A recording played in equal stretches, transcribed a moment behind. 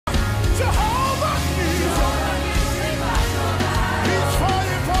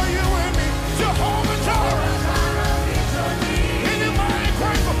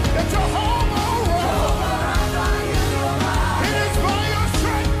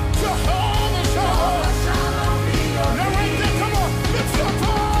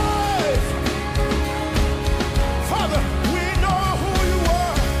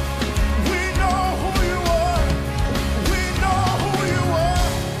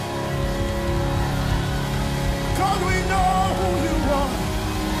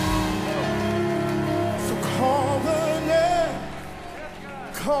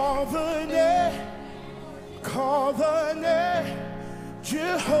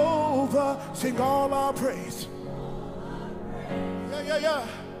sing all our praise. Yeah.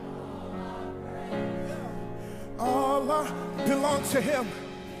 All our belongs to him.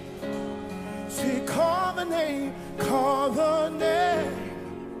 See, call the name, call the name.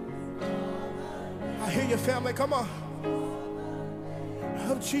 I hear your family, come on.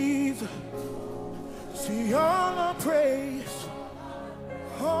 Of Jesus. See, all our praise,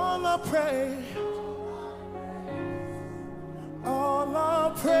 all our praise, all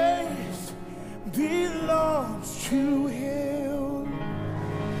our praise belongs to him.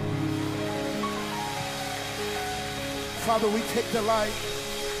 Father, we take delight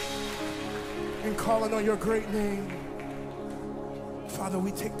in calling on your great name. Father,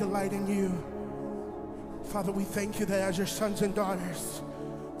 we take delight in you. Father, we thank you that as your sons and daughters,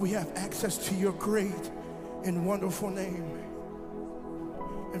 we have access to your great and wonderful name.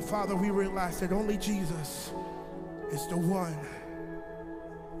 And Father, we realize that only Jesus is the one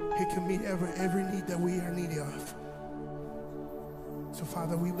who can meet every need that we are needy of. So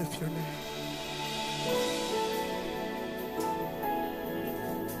Father, we lift your name.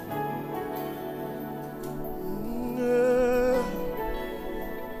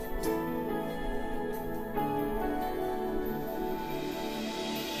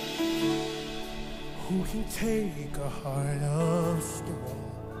 Who can take a heart of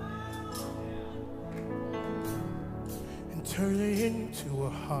stone and turn it into a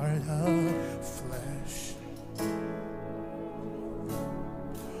heart of flesh?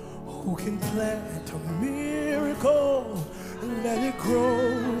 Who can plant a miracle and let it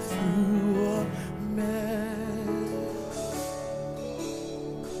grow through a mess?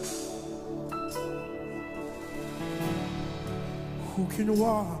 Who can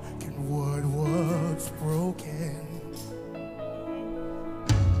walk what was broken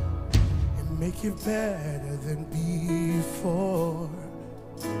and make it better than before?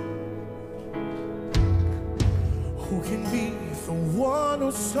 Who can be the one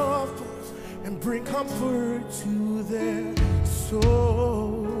who suffers and bring comfort to their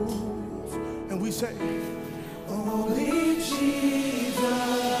souls? And we say, only Jesus,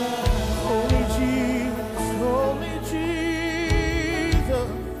 only Jesus, only Jesus.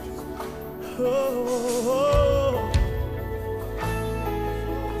 Oh,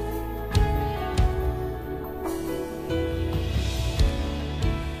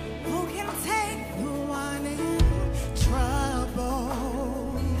 who can take the one in trouble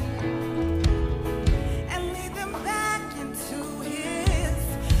and lead them back into his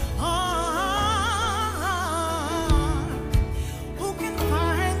arms? Who can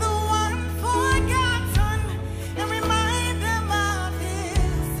find the one forgotten and remind them of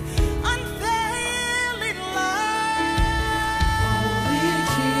his unfailing love?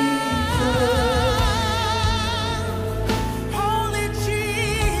 Only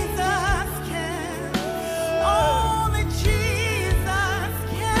Jesus can. Only Jesus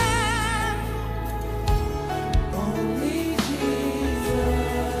can. only Jesus.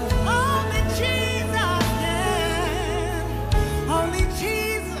 Only Jesus can. Only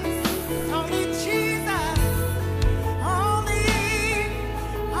Jesus. Only Jesus.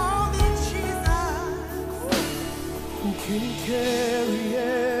 Only Jesus. Who can carry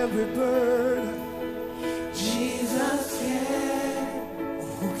every burden? Jesus can.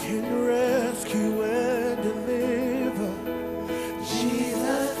 Who can rescue and deliver?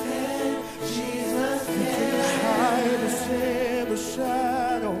 Jesus can. Jesus Hide us in the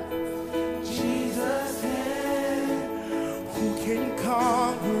shadow. Jesus can. Who can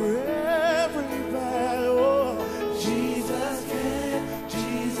conquer every battle? Jesus can.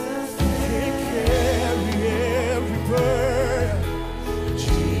 Jesus Can carry every burden.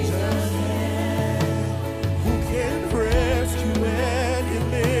 Jesus can. Who can rescue and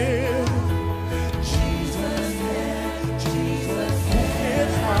deliver? Jesus can. Jesus Can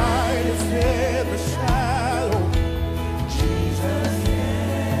hide us in the shadow. Jesus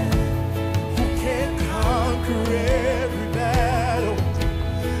can. Who can conquer every battle?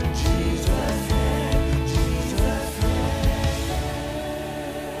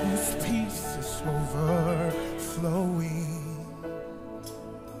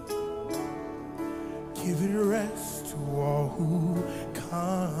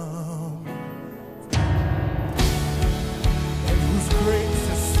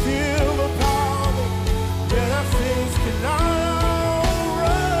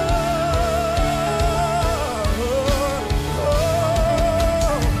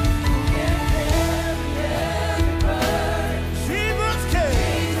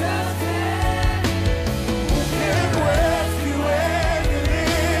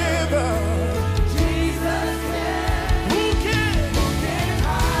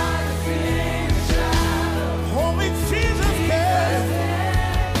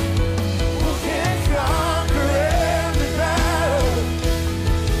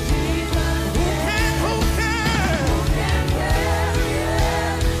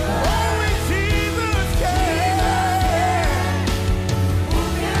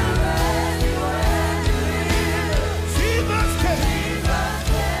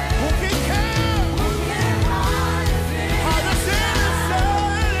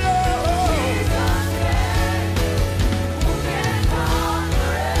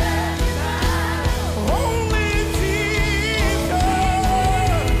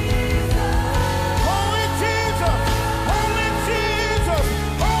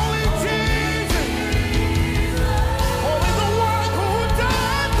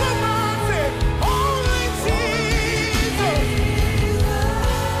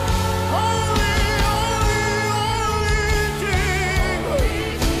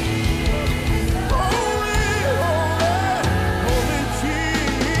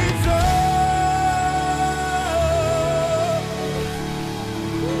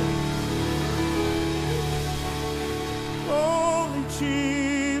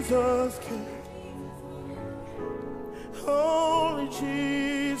 Jesus can. Only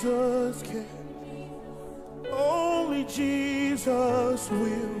Jesus can. Only Jesus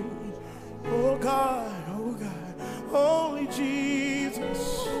will. Oh God, oh God. Only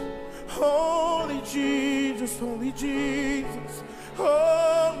Jesus. Only Jesus, only Jesus.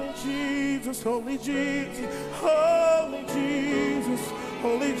 Only Jesus, only Jesus. Only Jesus.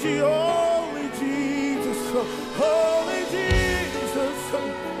 Only Jesus. Only Jesus. Only Jesus.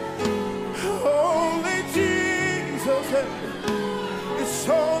 Only Jesus. It's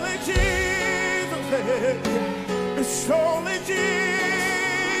only Jesus. It's only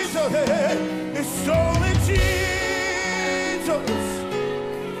Jesus. It's only Jesus.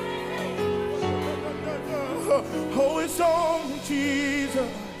 Oh, it's only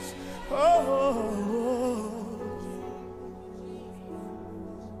Jesus. Oh,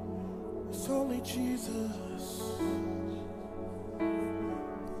 it's only Jesus.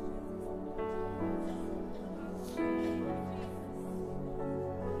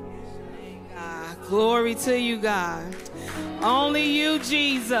 Glory to you, God. Only you,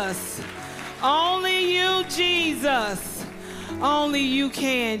 Jesus. Only you, Jesus. Only you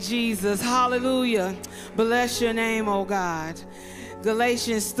can, Jesus. Hallelujah. Bless your name, oh God.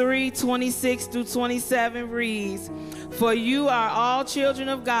 Galatians 3:26-27 reads, "For you are all children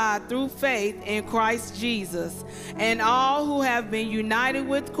of God through faith in Christ Jesus. And all who have been united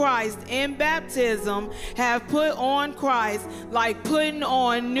with Christ in baptism have put on Christ like putting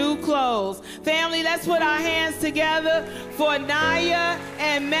on new clothes." Family, let's put our hands together for Naya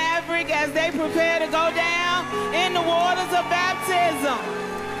and Maverick as they prepare to go down in the waters of baptism.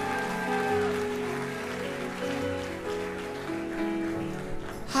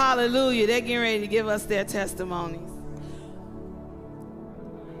 Hallelujah. They're getting ready to give us their testimonies.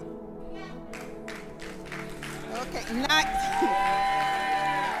 Okay,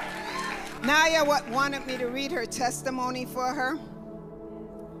 Naya wanted me to read her testimony for her.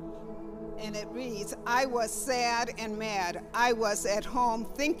 And it reads, "I was sad and mad. I was at home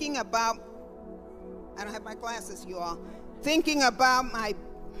thinking about, I don't have my glasses, you all, thinking about my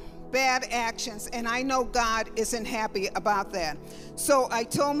bad actions, and I know God isn't happy about that. So I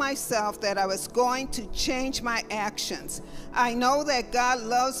told myself that I was going to change my actions. I know that God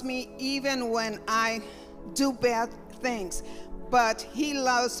loves me even when I do bad things, but He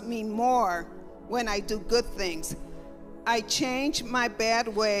loves me more when I do good things. I changed my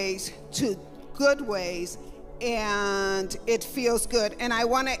bad ways to good ways, and it feels good." And I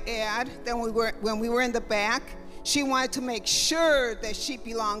want to add that when we were in the back, she wanted to make sure that she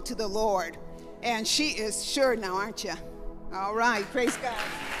belonged to the Lord. And she is sure now, aren't you? All right, praise God.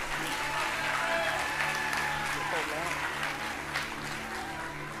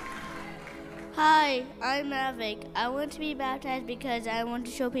 Hi, I'm Maverick. I want to be baptized because I want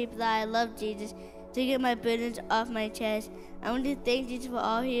to show people that I love Jesus, to get my burdens off my chest. I want to thank Jesus for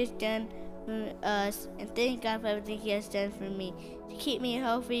all He has done for us, and thank God for everything He has done for me. To keep me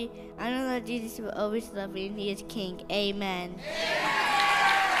healthy, I know that Jesus will always love me, and He is King. Amen.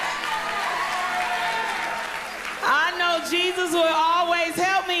 I know Jesus will always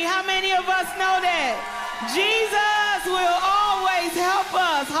help me. How many of us know that? Jesus will always help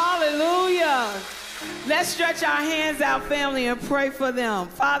us. Hallelujah. Let's stretch our hands out, family, and pray for them.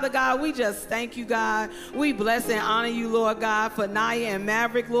 Father God, we just thank you, God. We bless and honor you, Lord God, for Naya and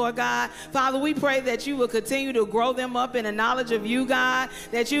Maverick, Lord God. Father, we pray that you will continue to grow them up in the knowledge of you, God,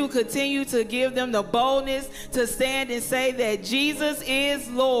 that you will continue to give them the boldness to stand and say that Jesus is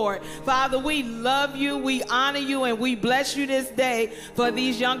Lord. Father, we love you, we honor you, and we bless you this day for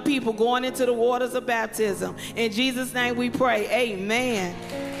these young people going into the waters of baptism. In Jesus' name we pray, amen.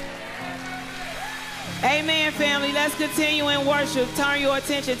 Amen, family. Let's continue in worship. Turn your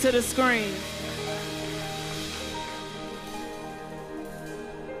attention to the screen.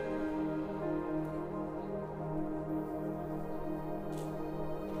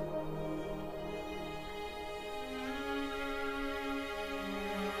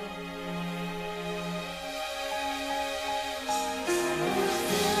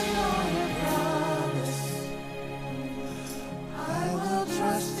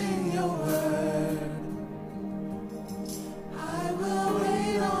 I will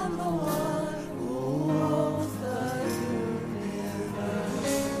wait on the one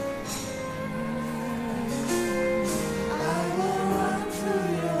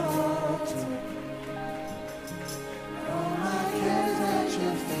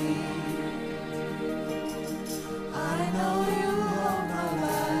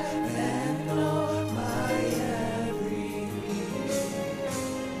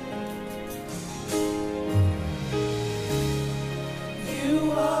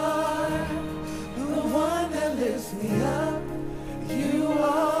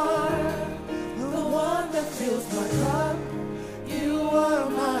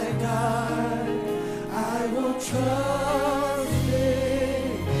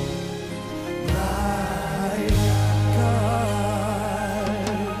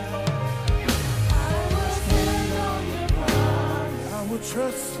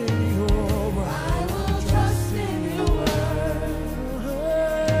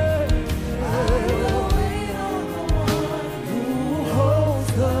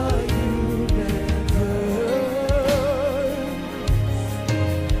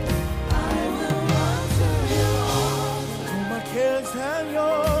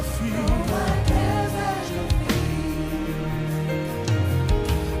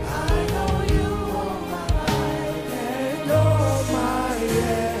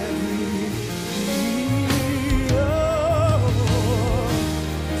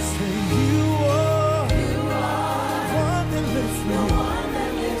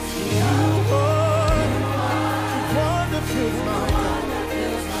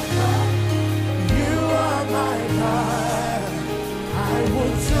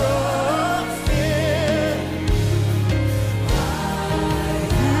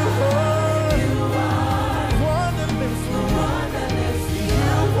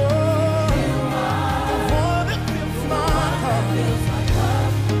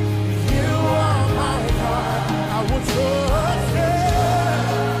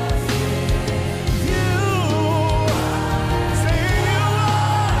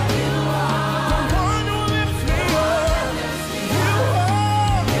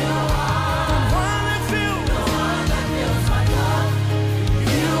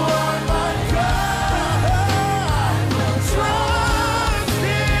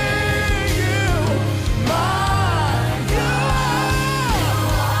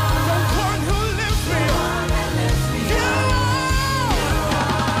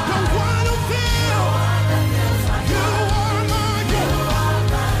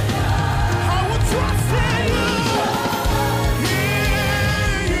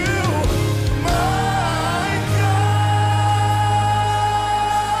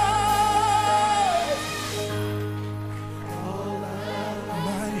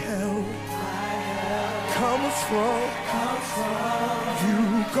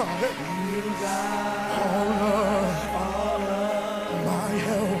God. All of my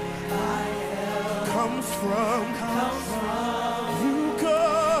help comes from you,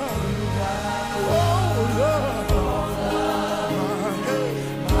 God. Oh, Lord.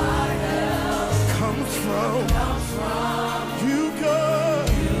 My help comes from you, God.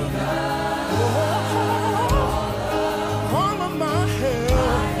 Oh, all of my help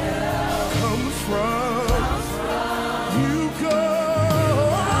comes from you, God.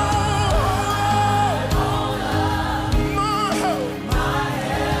 My help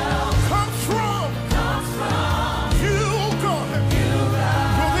comes from you, God.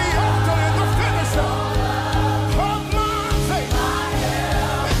 You're the author and the finisher of my faith.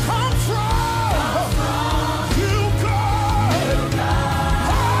 It comes from you, God.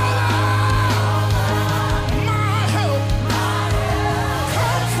 My help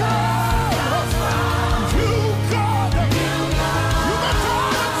comes from you, God. You're the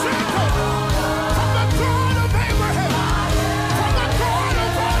God of Jacob, from the God of Abraham, from the God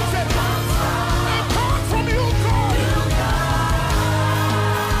of Isaac. It comes from you, God.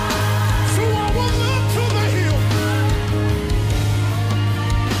 So I will look to the hill.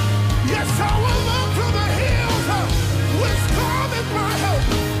 Yes, I will look to the hills, which cometh my help.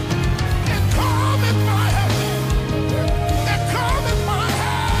 It cometh my help. It cometh my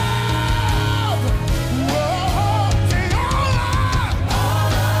help. Whoa, say all of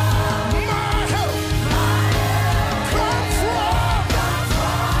my help comes from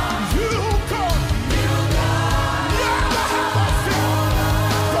you, God. Never have I seen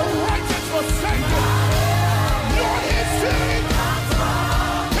the righteous forsaken, nor his seed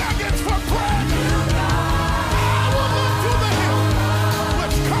begging for bread. I will look to the hill,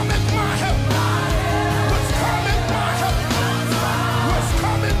 which cometh my help, which cometh my help, which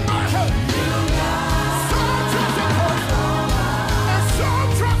cometh my help. Some trust in horse, and some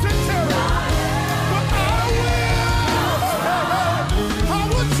trust in chariot, but I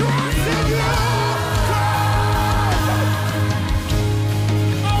will trust in you, God.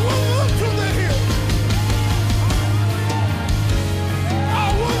 I will look to the hill. I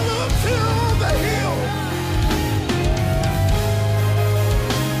will look to the hill.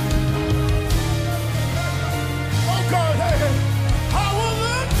 Oh God, hey, I will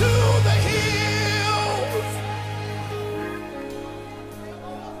look to the hills.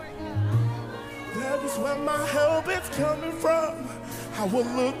 That is where my help is coming from. I will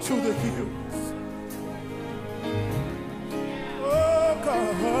look to the hills. Oh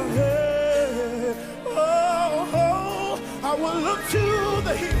God, hey, oh, I will look to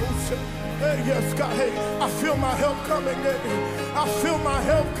the hills. Hey, yes, God, hey, I feel my help coming. Hey, I feel my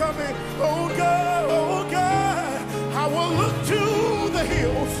help coming. Oh God, I will look to the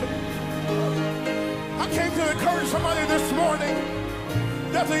hills. I came to encourage somebody this morning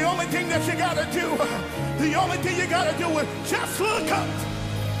that the only thing that you gotta do, the only thing you gotta do is just look up.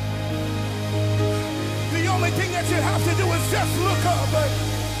 The only thing that you have to do is just look up.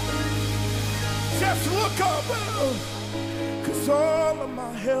 Just look up. 'Cause all of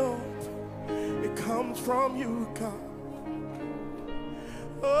my help, it comes from you, God.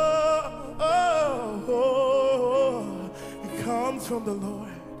 Oh, it comes from the Lord.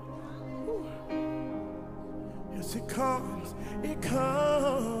 Yes, it comes, it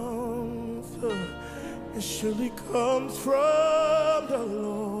surely comes from the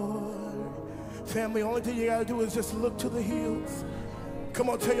Lord. Family, only thing you gotta do is just look to the hills. Come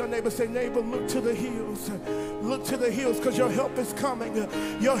on, tell your neighbor, say, neighbor, look to the hills. Look to the hills, because your help is coming.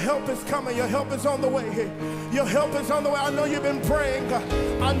 Your help is coming. Your help is on the way. Your help is on the way. I know you've been praying.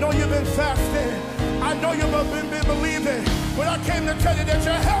 I know you've been fasting. I know you've been believing. But I came to tell you that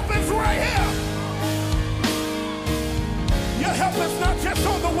your help is right here. Your help is not just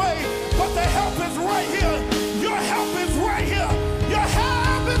on the way, but the help is right here. Your help is right here. Your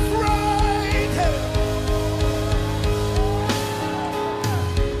help is right here.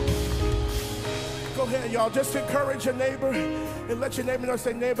 Go ahead, y'all. Just encourage your neighbor and let your neighbor know,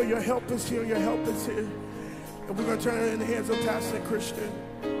 say, neighbor, your help is here. Your help is here. And we're going to turn it in the hands of Pastor Christian.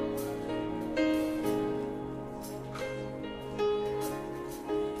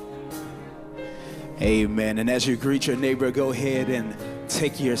 Amen. And as you greet your neighbor, go ahead and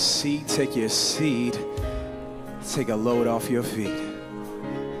take your seat. Take your seat. Take a load off your feet.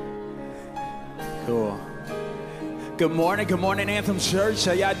 Cool. Good morning, Anthem Church.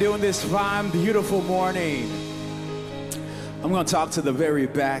 How y'all doing this fine, beautiful morning? I'm going to talk to the very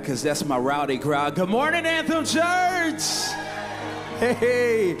back because that's my rowdy crowd. Good morning, Anthem Church.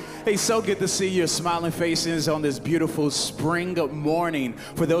 Hey, so good to see your smiling faces on this beautiful spring morning.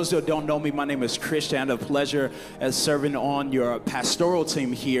 For those who don't know me, my name is Christian. I have the pleasure of serving on your pastoral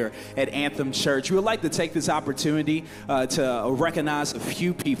team here at Anthem Church. We would like to take this opportunity to recognize a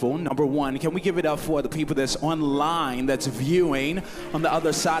few people. Number one, can we give it up for the people that's online, that's viewing on the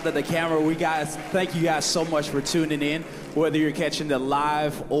other side of the camera? Thank you guys so much for tuning in, whether you're catching the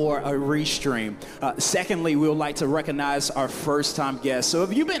live or a restream. Secondly, we would like to recognize our first-time guests. So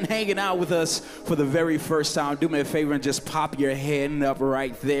if you've been hanging out with us for the very first time, do me a favor and just pop your hand up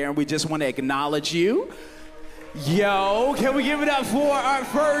right there. And we just want to acknowledge you. Yo, can we give it up for our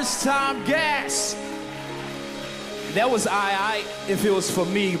first-time guests? That was I if it was for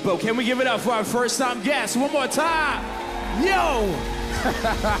me, but can we give it up for our first-time guests one more time? Yo!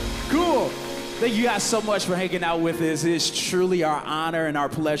 Cool. Thank you guys so much for hanging out with us. It is truly our honor and our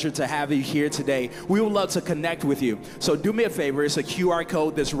pleasure to have you here today. We would love to connect with you. So do me a favor. It's a QR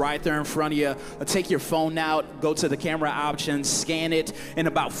code that's right there in front of you. Take your phone out, go to the camera options, scan it. In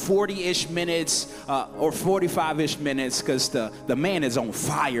about 40-ish minutes or 45-ish minutes, because the man is on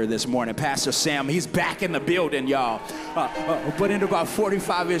fire this morning, Pastor Sam. He's back in the building, y'all. But in about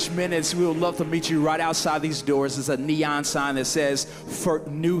 45-ish minutes, we would love to meet you right outside these doors. There's a neon sign that says "For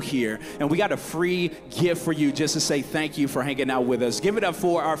New Here." And we got a free gift for you just to say thank you for hanging out with us. Give it up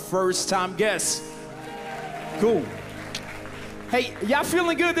for our first-time guests. Cool. Hey, y'all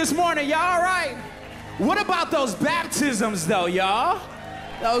feeling good this morning? Y'all all right? What about those baptisms, though, y'all?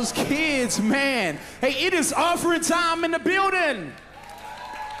 Those kids, man. Hey, it is offering time in the building.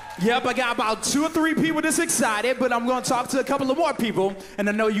 Yep, I got about 2 or 3 people that's excited, but I'm going to talk to a couple of more people, and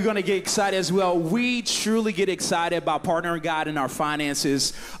I know you're going to get excited as well. We truly get excited about partnering God in our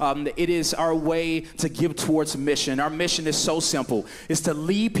finances. It is our way to give towards mission. Our mission is so simple. It's to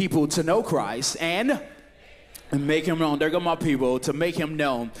lead people to know Christ and make him known. There go my people, to make him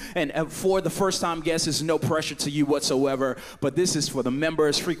known. And for the first-time guests, there's no pressure to you whatsoever, but this is for the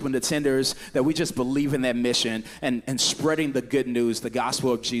members, frequent attenders, that we just believe in that mission and spreading the good news, the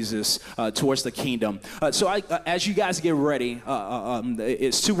gospel of Jesus towards the kingdom. So as you guys get ready,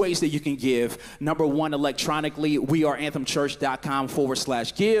 it's 2 ways that you can give. Number one, electronically, we are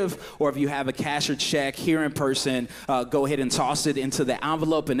anthemchurch.com/give, or if you have a cash or check here in person, go ahead and toss it into the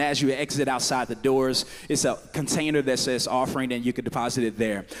envelope, and as you exit outside the doors, it's a container that says offering, and you can deposit it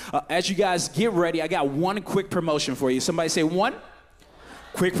there. As you guys get ready, I got one quick promotion for you. Somebody say one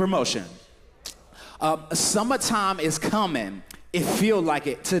quick promotion. Summertime is coming. It feels like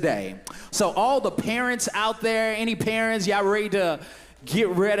it today. So all the parents out there, any parents, y'all ready to get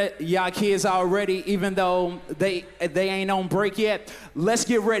ready? Y'all kids already, even though they ain't on break yet? Let's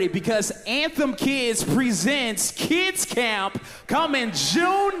get ready, because Anthem Kids presents Kids Camp coming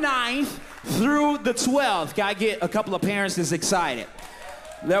June 9th through the 12th. Gotta get a couple of parents that's excited.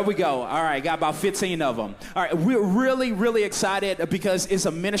 There we go. All right, got about 15 of them. All right, we're really, really excited because it's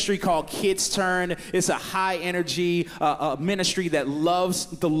a ministry called Kids Turn. It's a high-energy ministry that loves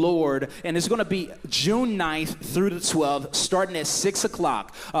the Lord, and it's going to be June 9th through the 12th, starting at 6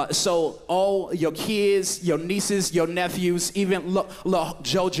 o'clock. So all your kids, your nieces, your nephews, even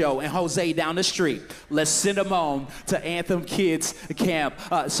JoJo and Jose down the street, let's send them on to Anthem Kids Camp.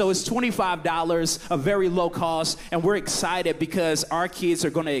 So it's $25, a very low cost, and we're excited because our kids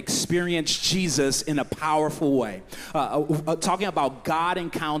are going to experience Jesus in a powerful way. Talking about God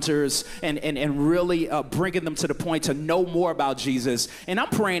encounters and really bringing them to the point to know more about Jesus. And I'm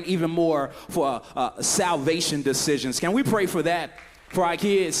praying even more for salvation decisions. Can we pray for that for our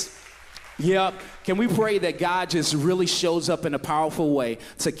kids? Yep. Can we pray that God just really shows up in a powerful way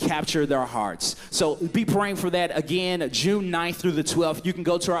to capture their hearts? So be praying for that. Again, June 9th through the 12th. You can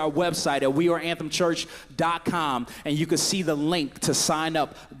go to our website at weareanthemchurch.com, and you can see the link to sign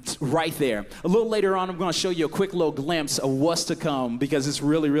up right there. A little later on, I'm going to show you a quick little glimpse of what's to come, because it's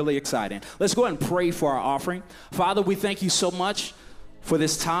really, really exciting. Let's go ahead and pray for our offering. Father, we thank you so much for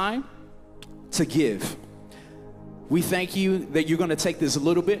this time to give. We thank you that you're going to take this a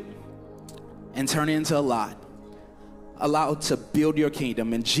little bit and turn it into a lot. Allow it to build your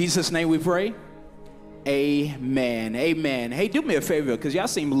kingdom. In Jesus' name we pray. Amen. Amen. Hey, do me a favor, because y'all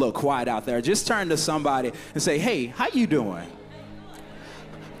seem a little quiet out there. Just turn to somebody and say, hey, how you doing?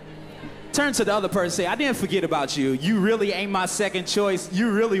 Turn to the other person and say, I didn't forget about you. You really ain't my second choice.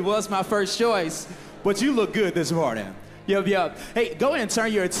 You really was my first choice. But you look good this morning. Yep. Hey, go ahead and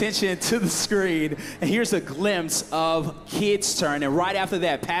turn your attention to the screen. And here's a glimpse of Kids Turn. And right after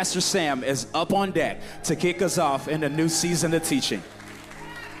that, Pastor Sam is up on deck to kick us off in a new season of teaching.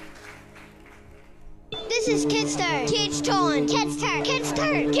 This is Kids Turn. Kids Turn. Kids Turn. Kids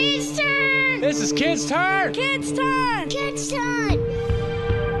Turn. Kids Turn. This is Kids' Turn. Kids' Turn. Kids' Turn.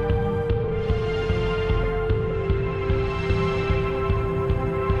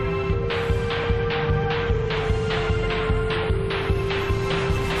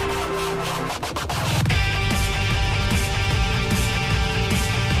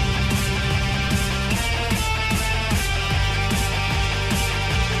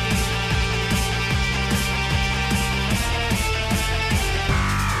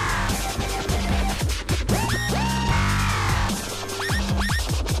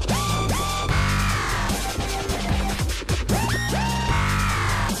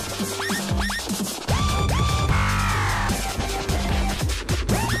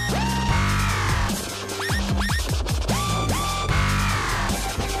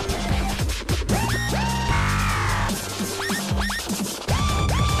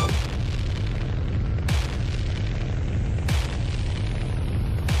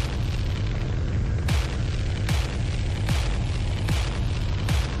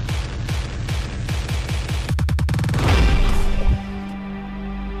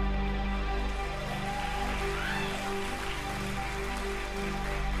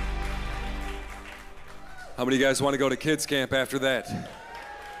 How many of you guys want to go to kids camp after that?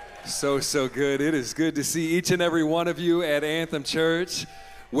 So good. It is good to see each and every one of you at Anthem Church.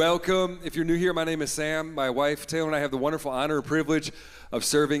 Welcome. If you're new here, my name is Sam. My wife, Taylor, and I have the wonderful honor and privilege of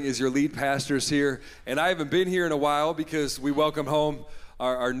serving as your lead pastors here. And I haven't been here in a while because we welcomed home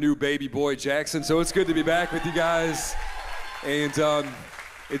our new baby boy, Jackson. So it's good to be back with you guys. And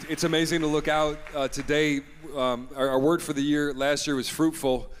it's amazing to look out today. Our word for the year last year was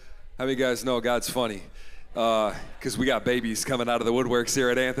fruitful. How many of you guys know God's funny? Because we got babies coming out of the woodworks here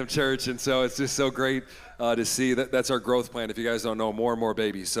at Anthem Church, and so it's just so great to see that. That's our growth plan. If you guys don't know, more and more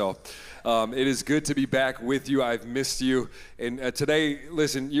babies. So it is good to be back with you. I've missed you, and today,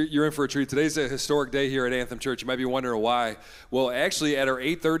 listen, you're in for a treat. Today's a historic day here at Anthem Church. You might be wondering why. Well, actually, at our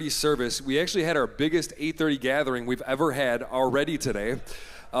 8:30 service, we actually had our biggest 8:30 gathering we've ever had already today.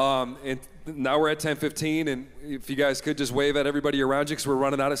 And now we're at 10:15, and if you guys could just wave at everybody around you because we're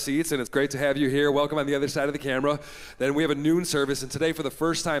running out of seats, and it's great to have you here. Welcome on the other side of the camera. Then we have a noon service, and today for the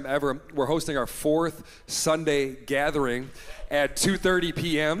first time ever, we're hosting our 4th Sunday gathering at 2:30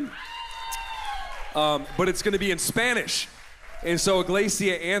 p.m., but it's going to be in Spanish. And so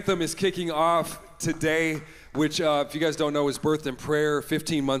Iglesia Anthem is kicking off today, which, if you guys don't know, was birthed in prayer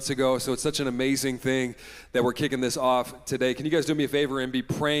 15 months ago. So it's such an amazing thing that we're kicking this off today. Can you guys do me a favor and be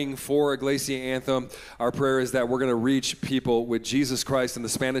praying for Iglesia Anthem? Our prayer is that we're going to reach people with Jesus Christ in the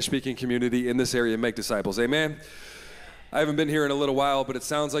Spanish-speaking community in this area and make disciples. Amen? I haven't been here in a little while, but it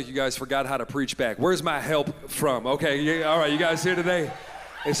sounds like you guys forgot how to preach back. Where's my help from? Okay, all right, you guys here today?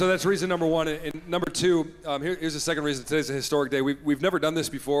 And so that's reason number one. And number two, here's the second reason. Today's a historic day. We've never done this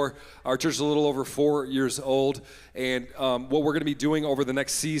before. Our church is a little over 4 years old. And what we're going to be doing over the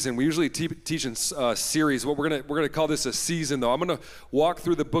next season, we usually teach in series. We're going to call this a season, though. I'm going to walk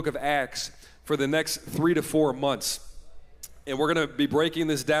through the book of Acts for the next 3 to 4 months. And we're going to be breaking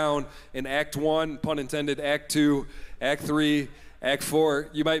this down in Act 1, pun intended, Act 2, Act 3, Act 4.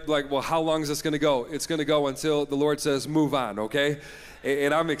 You might be like, well, how long is this going to go? It's going to go until the Lord says, move on, okay?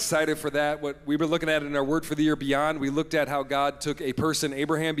 And I'm excited for that. What we've been looking at in our Word for the Year Beyond, we looked at how God took a person,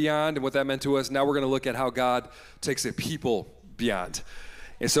 Abraham, beyond, and what that meant to us. Now we're going to look at how God takes a people beyond.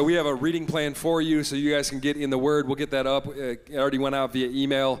 And so we have a reading plan for you so you guys can get in the Word. We'll get that up. It already went out via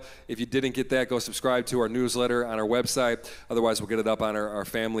email. If you didn't get that, go subscribe to our newsletter on our website. Otherwise, we'll get it up on our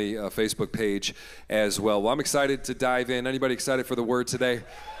family Facebook page as well. Well, I'm excited to dive in. Anybody excited for the Word today?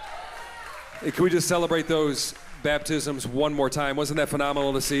 Hey, can we just celebrate those baptisms one more time? Wasn't that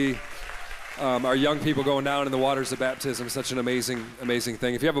phenomenal to see our young people going down in the waters of baptism? Such an amazing, amazing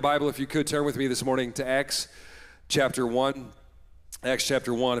thing. If you have a Bible, if you could turn with me this morning to Acts chapter 1. Acts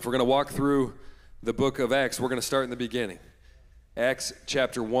chapter 1. If we're going to walk through the book of Acts, we're going to start in the beginning. Acts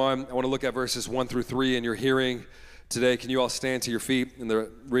chapter 1. I want to look at verses 1 through 3 in your hearing today. Can you all stand to your feet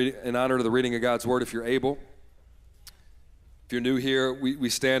in honor of the reading of God's word if you're able? If you're new here, we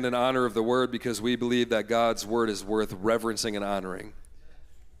stand in honor of the word because we believe that God's word is worth reverencing and honoring.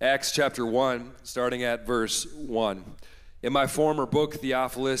 Acts chapter 1, starting at verse 1. In my former book,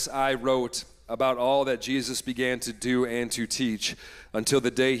 Theophilus, I wrote about all that Jesus began to do and to teach until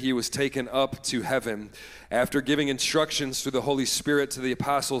the day he was taken up to heaven, after giving instructions through the Holy Spirit to the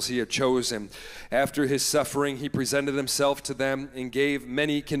apostles he had chosen. After his suffering, he presented himself to them and gave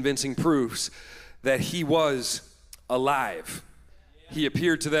many convincing proofs that he was alive. He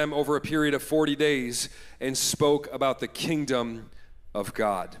appeared to them over a period of 40 days and spoke about the kingdom of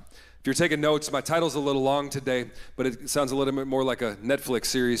God. If you're taking notes, my title's a little long today, but it sounds a little bit more like a Netflix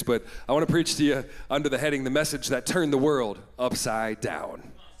series. But I want to preach to you under the heading, The Message That Turned the World Upside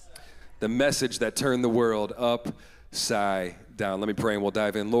Down. The message that turned the world upside down. Let me pray and we'll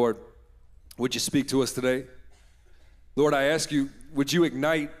dive in. Lord, would you speak to us today? Lord, I ask you, would you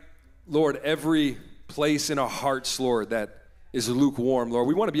ignite, Lord, every place in our hearts, Lord, that is lukewarm. Lord,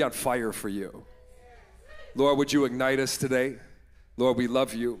 we want to be on fire for you. Lord, would you ignite us today? Lord, we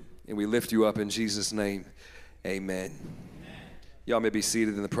love you. And we lift you up in Jesus' name. Amen. Y'all may be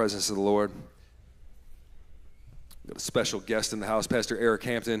seated in the presence of the Lord. We've got a special guest in the house, Pastor Eric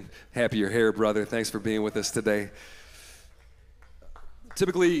Hampton. Happy you're here, brother. Thanks for being with us today.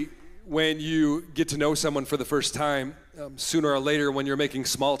 Typically, when you get to know someone for the first time, sooner or later when you're making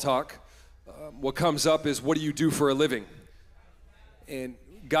small talk, what comes up is, what do you do for a living? And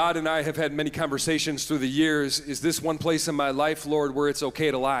God and I have had many conversations through the years. Is this one place in my life, Lord, where it's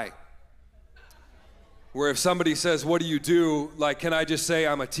okay to lie? Where if somebody says, what do you do? Like, can I just say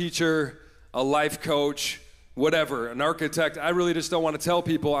I'm a teacher, a life coach, whatever, an architect? I really just don't want to tell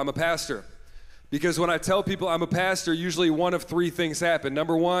people I'm a pastor. Because when I tell people I'm a pastor, usually one of three things happen.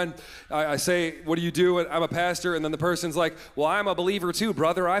 Number one, I say, what do you do? I'm a pastor. And then the person's like, well, I'm a believer too,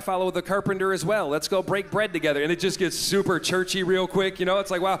 brother. I follow the carpenter as well. Let's go break bread together. And it just gets super churchy real quick. You know,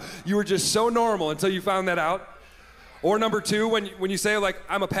 it's like, wow, you were just so normal until you found that out. Or number two, when you say, like,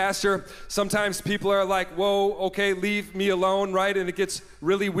 I'm a pastor, sometimes people are like, whoa, okay, leave me alone, right? And it gets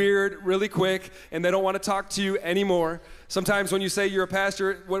really weird really quick, and they don't want to talk to you anymore. Sometimes when you say you're a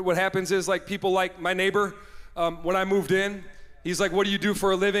pastor, what happens is, like, people like my neighbor, when I moved in, he's like, what do you do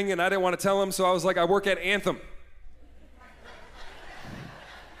for a living? And I didn't want to tell him, so I was like, I work at Anthem.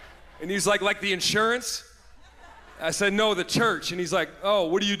 And he's like the insurance? I said, no, the church. And he's like, oh,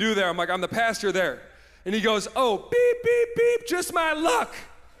 what do you do there? I'm like, I'm the pastor there. And he goes, oh, beep, beep, beep, just my luck.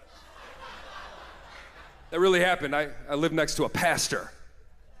 That really happened. I live next to a pastor.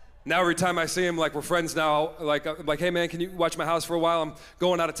 Now every time I see him, like, we're friends now, like, I'm like, hey man, can you watch my house for a while? I'm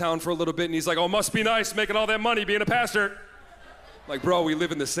going out of town for a little bit. And he's like, oh, must be nice making all that money being a pastor. Like, bro, we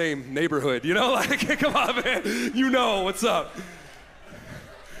live in the same neighborhood, you know? Like, come on, man, you know what's up.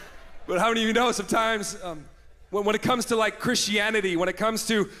 But how many of you know sometimes, when it comes to, like, Christianity, when it comes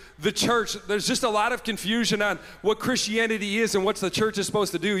to the church, there's just a lot of confusion on what Christianity is and what the church is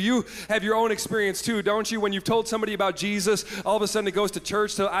supposed to do. You have your own experience too, don't you? When you've told somebody about Jesus, all of a sudden it goes to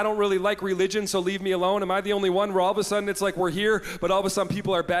church, so I don't really like religion, so leave me alone. Am I the only one where all of a sudden it's like we're here, but all of a sudden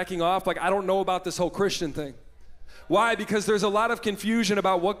people are backing off? Like, I don't know about this whole Christian thing. Why? Because there's a lot of confusion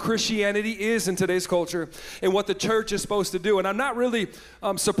about what Christianity is in today's culture and what the church is supposed to do. And I'm not really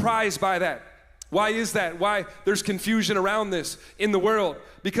surprised by that. Why is that? Why there's confusion around this in the world?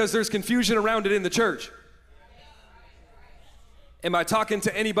 Because there's confusion around it in the church. Am I talking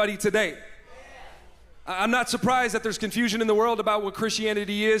to anybody today? I'm not surprised that there's confusion in the world about what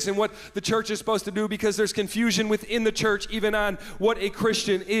Christianity is and what the church is supposed to do, because there's confusion within the church even on what a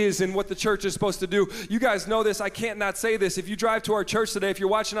Christian is and what the church is supposed to do. You guys know this. I can't not say this. If you drive to our church today, if you're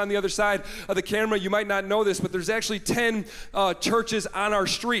watching on the other side of the camera, you might not know this, but there's actually 10 churches on our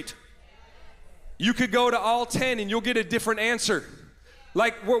street. You could go to all 10 and you'll get a different answer.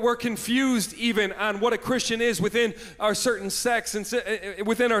 Like, we're confused even on what a Christian is within our certain sects and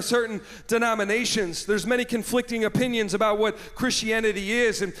within our certain denominations. There's many conflicting opinions about what Christianity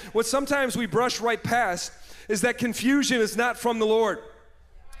is. And what sometimes we brush right past is that confusion is not from the Lord.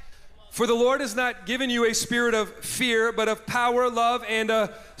 For the Lord has not given you a spirit of fear, but of power, love, and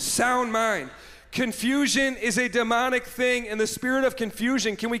a sound mind. Confusion is a demonic thing, and the spirit of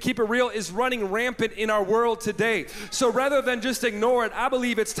confusion, can we keep it real, is running rampant in our world today. So rather than just ignore it, I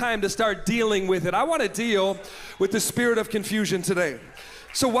believe it's time to start dealing with it. I want to deal with the spirit of confusion today.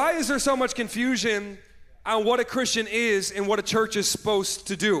 So why is there so much confusion on what a Christian is and what a church is supposed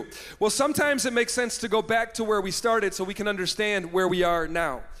to do? Well, sometimes it makes sense to go back to where we started so we can understand where we are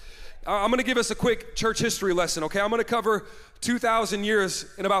now. I'm going to give us a quick church history lesson, okay? I'm going to cover 2,000 years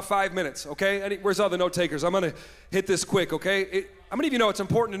in about 5 minutes, okay? Where's all the note takers? I'm going to hit this quick, okay? How many of you know it's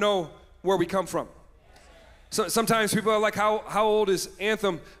important to know where we come from? So sometimes people are like, how old is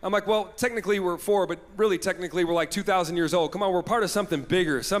Anthem? I'm like, well, technically we're 4, but really technically we're like 2,000 years old. Come on, we're part of something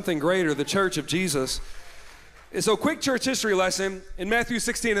bigger, something greater, the church of Jesus. And so quick church history lesson. In Matthew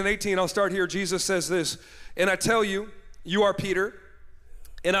 16 and 18, I'll start here. Jesus says this, and I tell you, you are Peter,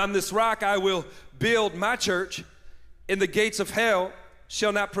 and on this rock I will build my church, and the gates of hell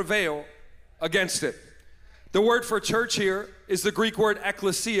shall not prevail against it. The word for church here is the Greek word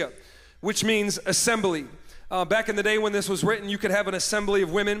ekklesia, which means assembly. Back in the day when this was written, you could have an assembly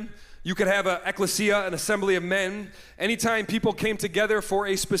of women. You could have an ecclesia, an assembly of men. Anytime people came together for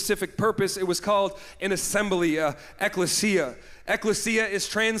a specific purpose, it was called an assembly, ecclesia. Ecclesia is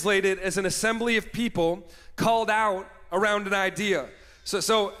translated as an assembly of people called out around an idea.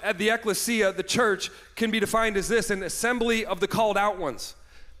 So at the ecclesia, the church can be defined as this, an assembly of the called out ones.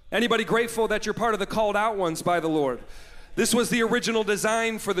 Anybody grateful that you're part of the called out ones by the Lord? This was the original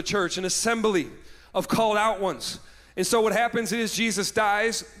design for the church, an assembly of called out ones. And so what happens is Jesus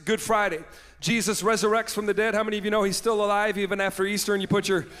dies, Good Friday. Jesus resurrects from the dead. How many of you know he's still alive even after Easter and you put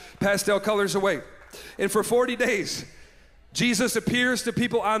your pastel colors away? And for 40 days, Jesus appears to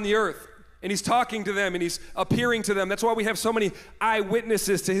people on the earth. And he's talking to them and he's appearing to them. That's why we have so many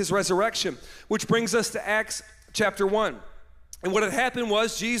eyewitnesses to his resurrection, which brings us to Acts chapter 1. And what had happened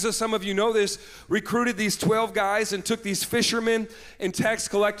was Jesus, some of you know this, recruited these 12 guys and took these fishermen and tax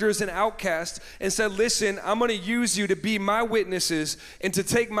collectors and outcasts and said, listen, I'm going to use you to be my witnesses and to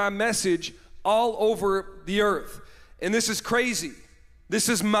take my message all over the earth. And this is crazy. This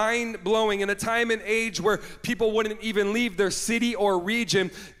is mind-blowing. In a time and age where people wouldn't even leave their city or region,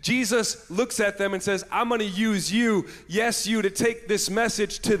 Jesus looks at them and says, I'm going to use you, yes, you, to take this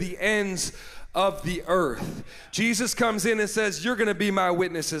message to the ends of the earth. Jesus comes in and says, you're going to be my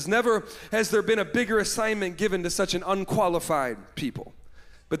witnesses. Never has there been a bigger assignment given to such an unqualified people.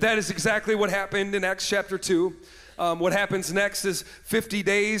 But that is exactly what happened in Acts chapter 2. What happens next is 50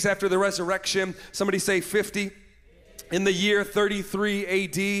 days after the resurrection. Somebody say 50. In the year 33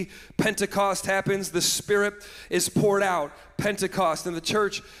 AD, Pentecost happens. The Spirit is poured out. Pentecost, and the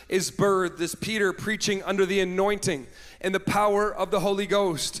church is birthed. This Peter preaching under the anointing and the power of the Holy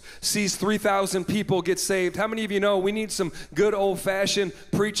Ghost sees 3,000 people get saved. How many of you know we need some good old-fashioned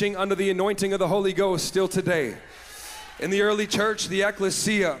preaching under the anointing of the Holy Ghost still today? In the early church, the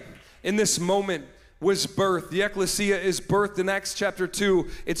ecclesia in this moment was birthed. The ecclesia is birthed in Acts chapter 2.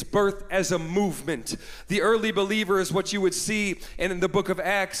 It's birthed as a movement. The early believers, what you would see in the book of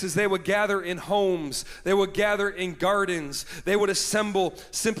Acts, is they would gather in homes. They would gather in gardens. They would assemble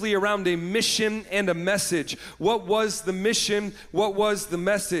simply around a mission and a message. What was the mission? What was the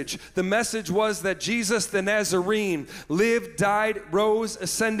message? The message was that Jesus the Nazarene lived, died, rose,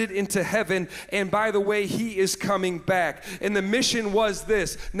 ascended into heaven, and by the way, he is coming back. And the mission was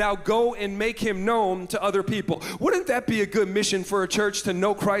this: now go and make him known to other people. Wouldn't that be a good mission for a church, to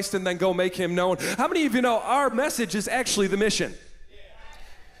know Christ and then go make him known? How many of you know our message is actually the mission?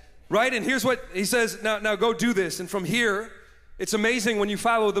 Right? And here's what he says, now go do this. And from here, it's amazing when you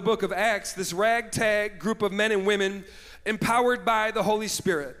follow the book of Acts, this ragtag group of men and women empowered by the Holy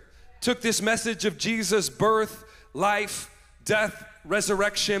Spirit took this message of Jesus' birth, life, death,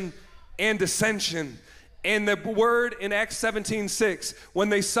 resurrection, and ascension. And the word in Acts 17:6, when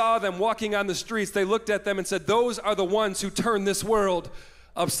they saw them walking on the streets, they looked at them and said, those are the ones who turned this world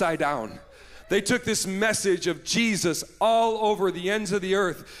upside down. They took this message of Jesus all over the ends of the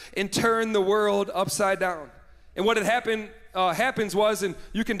earth and turned the world upside down. And what had happens was, and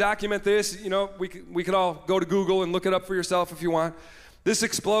you can document this, you know, we could all go to Google and look it up for yourself if you want. This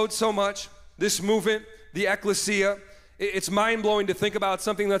explodes so much, this movement, the ecclesia. It's mind-blowing to think about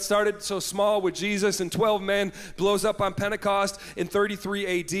something that started so small with Jesus and 12 men, blows up on Pentecost in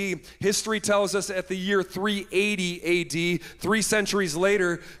 33 AD. History tells us at the year 380 AD, 3 centuries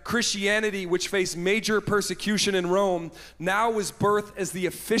later, Christianity, which faced major persecution in Rome, now was birthed as the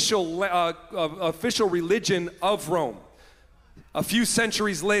official religion of Rome. A few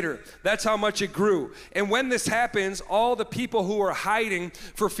centuries later, that's how much it grew. And when this happens, all the people who were hiding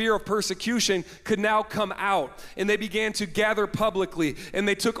for fear of persecution could now come out. And they began to gather publicly, and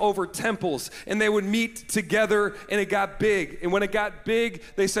they took over temples, and they would meet together, and it got big. And when it got big,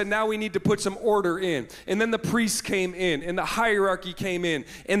 they said, now we need to put some order in. And then the priests came in, and the hierarchy came in,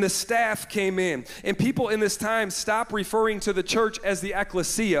 and the staff came in. And people in this time stop referring to the church as the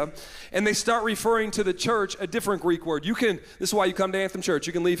ecclesia, and they start referring to the church a different Greek word. This is why you come to Anthem Church.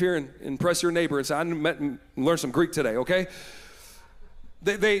 You can leave here and impress your neighbor and say, I met and learn some Greek today, okay?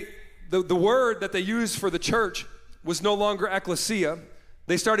 The word that they used for the church was no longer ecclesia.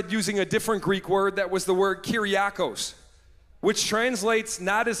 They started using a different Greek word that was the word kyriakos, which translates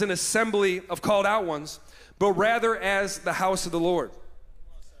not as an assembly of called out ones, but rather as the house of the Lord.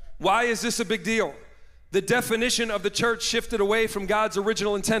 Why is this a big deal? The definition of the church shifted away from God's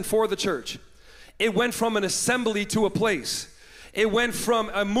original intent for the church. It went from an assembly to a place. It went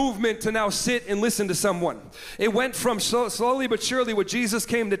from a movement to now sit and listen to someone. It went from slowly but surely what Jesus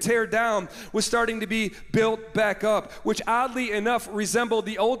came to tear down was starting to be built back up, which oddly enough resembled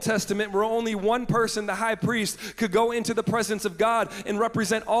the Old Testament, where only one person, the high priest, could go into the presence of God and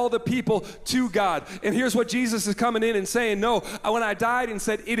represent all the people to God. And here's what Jesus is coming in and saying, no, when I died and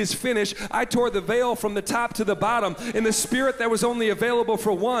said it is finished, I tore the veil from the top to the bottom, and the spirit that was only available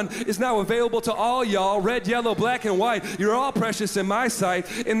for one is now available to all y'all, red, yellow, black, and white. You're all precious in my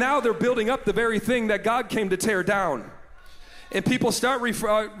sight. And now they're building up the very thing that God came to tear down. And people start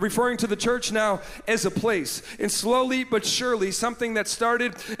referring to the church now as a place. And slowly but surely, something that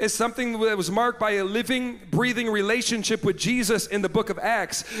started as something that was marked by a living, breathing relationship with Jesus in the book of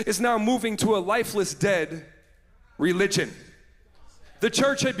Acts is now moving to a lifeless, dead religion. The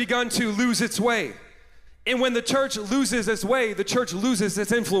church had begun to lose its way. And when the church loses its way, the church loses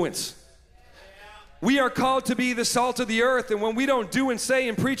its influence. We are called to be the salt of the earth, and when we don't do and say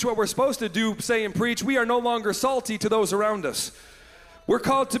and preach what we're supposed to do, say and preach, we are no longer salty to those around us. We're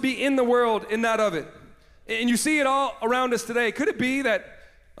called to be in the world and not of it. And you see it all around us today. Could it be that,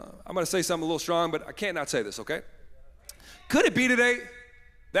 I'm going to say something a little strong, but I can't not say this, okay? Could it be today,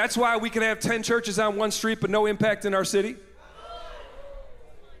 that's why we can have 10 churches on one street but no impact in our city?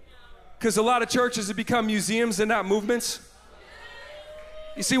 Because a lot of churches have become museums and not movements.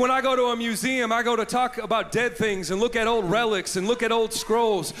 You see, when I go to a museum, I go to talk about dead things and look at old relics and look at old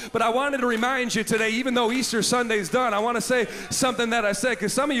scrolls. But I wanted to remind you today, even though Easter Sunday's done, I want to say something that I said,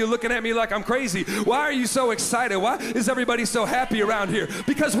 because some of you are looking at me like I'm crazy. Why are you so excited? Why is everybody so happy around here?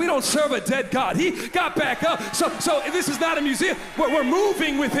 Because we don't serve a dead God. He got back up. So this is not a museum. We're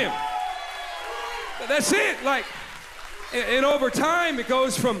moving with him. That's it. And over time, it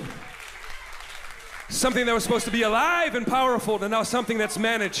goes from something that was supposed to be alive and powerful to now something that's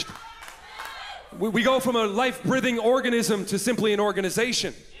managed. We go from a life-breathing organism to simply an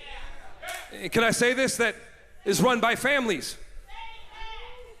organization. Can I say this? That is run by families.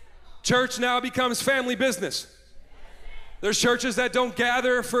 Church now becomes family business. There's churches that don't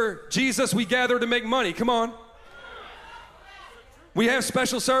gather for Jesus, we gather to make money. Come on. We have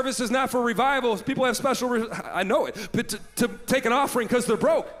special services not for revival. People have I know it, but to take an offering because they're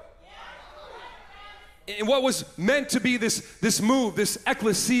broke. And what was meant to be this move, this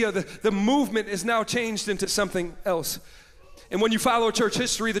ecclesia, the movement is now changed into something else. And when you follow church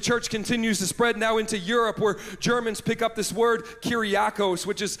history, the church continues to spread now into Europe, where Germans pick up this word Kyriakos,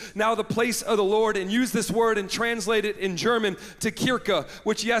 which is now the place of the Lord, and use this word and translate it in German to Kirche,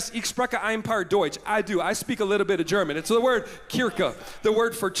 which, yes, ich spreche ein paar Deutsch. I do. I speak a little bit of German. It's the word Kirche, the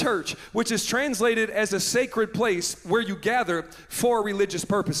word for church, which is translated as a sacred place where you gather for religious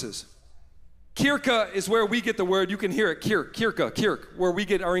purposes. Kirche is where we get the word, you can hear it, kirk, where we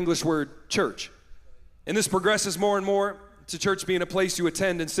get our English word church. And this progresses more and more to church being a place you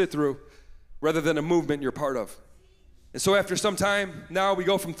attend and sit through rather than a movement you're part of. And so after some time, now we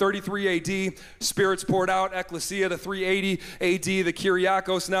go from 33 AD, spirits poured out, ecclesia, to 380 AD, the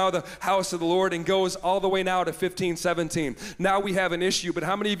Kyriakos, now the house of the Lord, and goes all the way now to 1517. Now we have an issue, but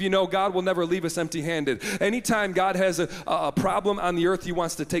how many of you know God will never leave us empty-handed? Anytime God has a problem on the earth he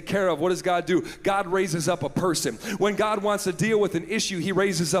wants to take care of, what does God do? God raises up a person. When God wants to deal with an issue, he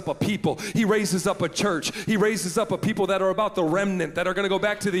raises up a people. He raises up a church. He raises up a people that are about the remnant, that are going to go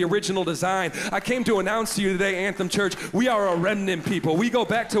back to the original design. I came to announce to you today, Anthem Church, we are a remnant people. We go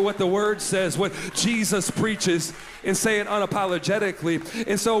back to what the word says, what Jesus preaches, and say it unapologetically.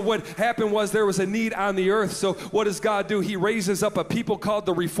 And so what happened was there was a need on the earth. So what does God do? He raises up a people called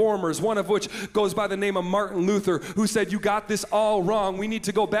the Reformers, one of which goes by the name of Martin Luther, who said, you got this all wrong. We need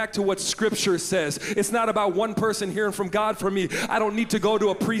to go back to what Scripture says. It's not about one person hearing from God for me. I don't need to go to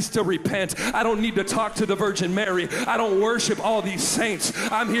a priest to repent. I don't need to talk to the Virgin Mary. I don't worship all these saints.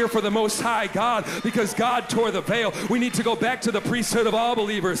 I'm here for the Most High God because God tore the veil. We need to go back to the priesthood of all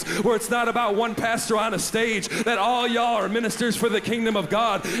believers, where it's not about one pastor on a stage, that all y'all are ministers for the kingdom of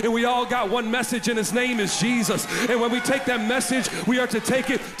God, and we all got one message, and his name is Jesus. And when we take that message, we are to take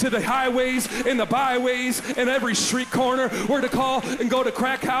it to the highways and the byways and every street corner. We're to call and go to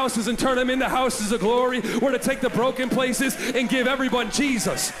crack houses and turn them into houses of glory. We're to take the broken places and give everyone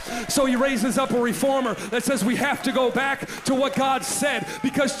Jesus. So he raises up a reformer that says we have to go back to what God said,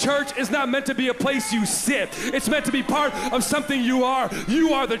 because church is not meant to be a place you sit. It's meant to be part of something you are.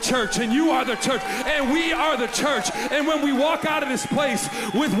 You are the church, and you are the church, and we are the church. And when we walk out of this place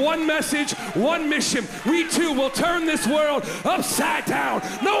with one message, one mission, we too will turn this world upside down.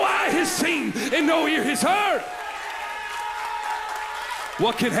 No eye has seen and no ear has heard.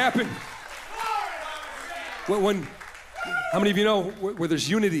 What can happen when how many of you know where there's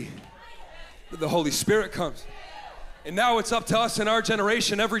unity, the Holy Spirit comes? And now it's up to us in our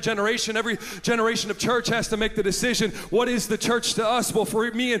generation. Every generation of church has to make the decision, what is the church to us? Well, for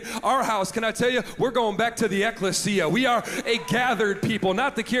me and our house, can I tell you, we're going back to the ecclesia. We are a gathered people,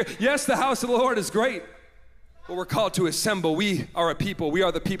 not the yes, the house of the Lord is great, but we're called to assemble. We are a people. We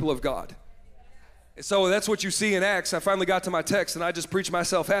are the people of God. And so that's what you see in Acts. I finally got to my text, and I just preached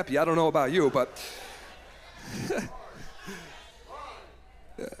myself happy. I don't know about you, but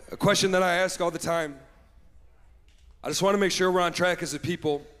a question that I ask all the time, I just want to make sure we're on track as a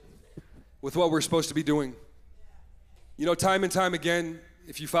people with what we're supposed to be doing. You know, time and time again,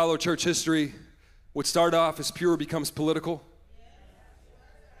 if you follow church history, what started off as pure becomes political.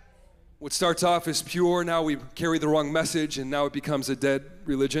 What starts off as pure, now we carry the wrong message, and now it becomes a dead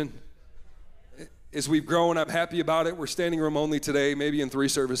religion. As we've grown, I'm happy about it. We're standing room only today, maybe in 3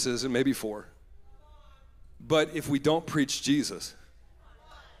 services and maybe 4. But if we don't preach Jesus,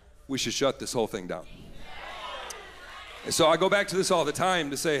 we should shut this whole thing down. And so I go back to this all the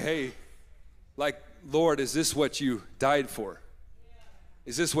time to say, hey, like, Lord, is this what you died for?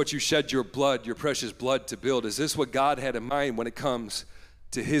 Is this what you shed your blood, your precious blood to build? Is this what God had in mind when it comes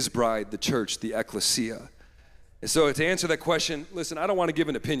to his bride, the church, the ecclesia? And so to answer that question, listen, I don't want to give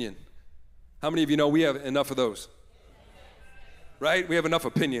an opinion. How many of you know we have enough of those? Right? We have enough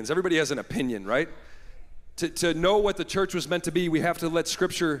opinions. Everybody has an opinion, right? To know what the church was meant to be, we have to let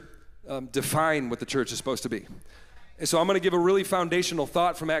Scripture define what the church is supposed to be. And so I'm going to give a really foundational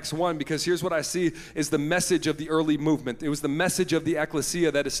thought from Acts 1, because here's what I see is the message of the early movement. It was the message of the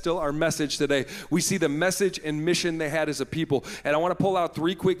ecclesia that is still our message today. We see the message and mission they had as a people. And I want to pull out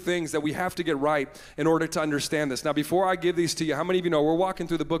 3 quick things that we have to get right in order to understand this. Now, before I give these to you, how many of you know we're walking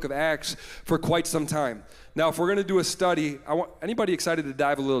through the book of Acts for quite some time? Now, if we're going to do a study, anybody excited to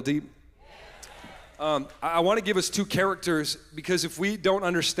dive a little deep? I want to give us 2 characters, because if we don't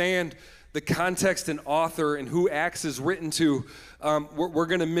understand the context and author and who Acts is written to, we're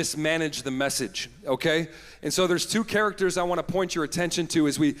going to mismanage the message, okay? And so there's 2 characters I want to point your attention to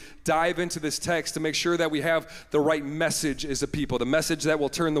as we dive into this text to make sure that we have the right message as a people, the message that will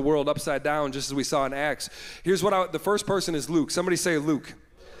turn the world upside down, just as we saw in Acts. Here's what the first person is Luke. Somebody say Luke.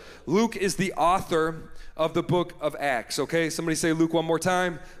 Luke is the author of the book of Acts, okay? Somebody say Luke one more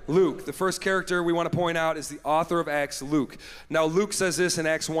time. Luke. The first character we want to point out is the author of Acts, Luke. Now, Luke says this in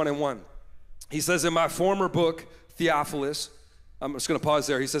Acts 1:1. He says, in my former book, Theophilus, I'm just going to pause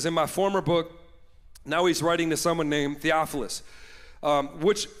there. He says, in my former book, now he's writing to someone named Theophilus.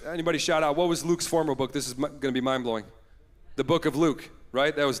 Anybody shout out, what was Luke's former book? This is going to be mind-blowing. The book of Luke,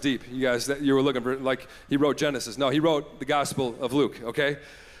 right? That was deep. You guys, you were looking for, like, he wrote Genesis. No, he wrote the Gospel of Luke, okay?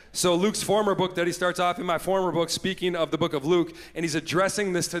 So Luke's former book that he starts off in my former book, speaking of the book of Luke, and he's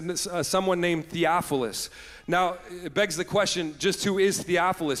addressing this to someone named Theophilus. Now, it begs the question, just who is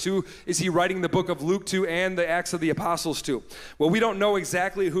Theophilus? Who is he writing the book of Luke to and the Acts of the Apostles to? Well, we don't know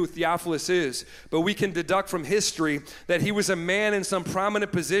exactly who Theophilus is, but we can deduct from history that he was a man in some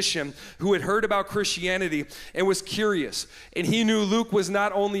prominent position who had heard about Christianity and was curious. And he knew Luke was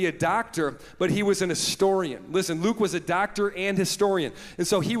not only a doctor, but he was an historian. Listen, Luke was a doctor and historian. And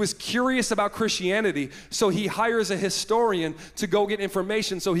so he was curious about Christianity, so he hires a historian to go get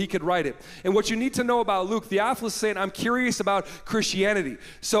information so he could write it. And what you need to know about Luke, Theophilus is saying, I'm curious about Christianity.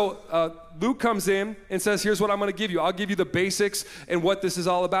 So Luke comes in and says, here's what I'm going to give you. I'll give you the basics and what this is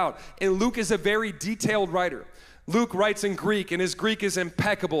all about. And Luke is a very detailed writer. Luke writes in Greek, and his Greek is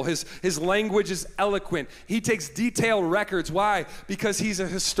impeccable. His language is eloquent. He takes detailed records. Why? Because he's a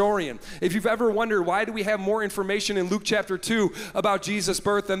historian. If you've ever wondered, why do we have more information in Luke chapter 2 about Jesus'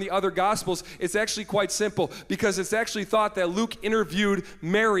 birth than the other Gospels? It's actually quite simple, because it's actually thought that Luke interviewed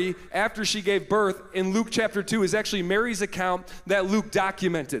Mary after she gave birth. In Luke chapter 2 is actually Mary's account that Luke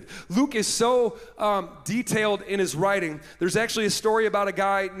documented. Luke is so detailed in his writing. There's actually a story about a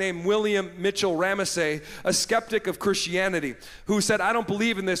guy named William Mitchell Ramsay, a skeptic of Christianity, who said, I don't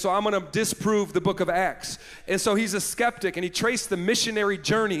believe in this, so I'm going to disprove the book of Acts. And so he's a skeptic, and he traced the missionary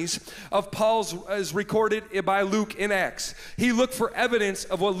journeys of Paul's as recorded by Luke in Acts. He looked for evidence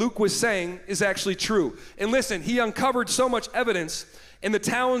of what Luke was saying is actually true. And listen, he uncovered so much evidence in the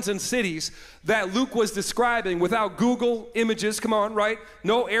towns and cities that Luke was describing without Google images, come on, right?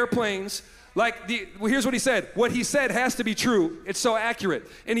 No airplanes. Here's what he said. What he said has to be true. It's so accurate.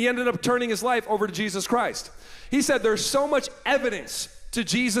 And he ended up turning his life over to Jesus Christ. He said there's so much evidence to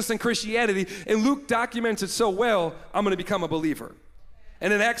Jesus and Christianity, and Luke documents it so well, I'm going to become a believer.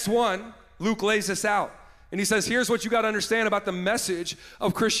 And in Acts 1, Luke lays this out. And he says, here's what you got to understand about the message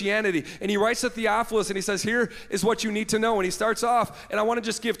of Christianity. And he writes to Theophilus and he says, here is what you need to know. And he starts off, and I want to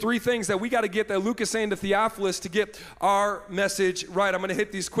just give 3 things that we got to get that Luke is saying to Theophilus to get our message right. I'm going to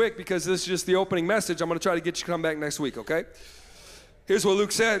hit these quick because this is just the opening message. I'm going to try to get you to come back next week, okay? Here's what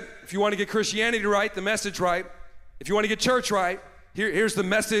Luke said. If you want to get Christianity right, the message right, if you want to get church right, here's the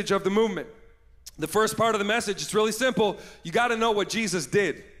message of the movement. The first part of the message, it's really simple. You got to know what Jesus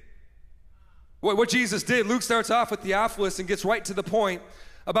did. What Jesus did. Luke starts off with Theophilus and gets right to the point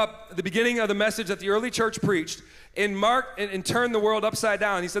about the beginning of the message that the early church preached and marked and turned the world upside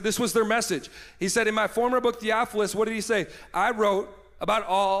down. He said this was their message. He said, in my former book, Theophilus, what did he say? I wrote about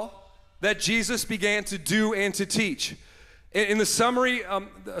all that Jesus began to do and to teach. In the summary,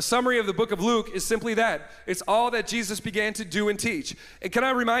 a summary of the book of Luke is simply that. It's all that Jesus began to do and teach. And can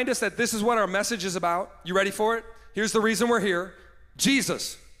I remind us that this is what our message is about? You ready for it? Here's the reason we're here.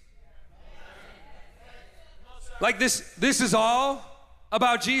 Jesus. Like this is all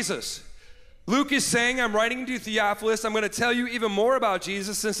about Jesus. Luke is saying, I'm writing to Theophilus, I'm going to tell you even more about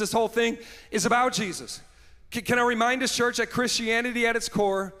Jesus since this whole thing is about Jesus. Can I remind us, church, that Christianity at its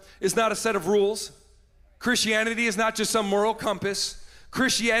core is not a set of rules. Christianity is not just some moral compass.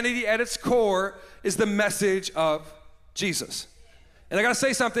 Christianity at its core is the message of Jesus. And I got to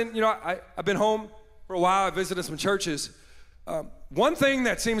say something, you know, I've been home for a while, I visited some churches. One thing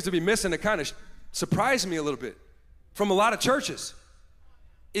that seems to be missing that kind of surprised me a little bit from a lot of churches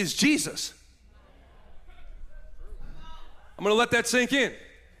is Jesus. I'm going to let that sink in.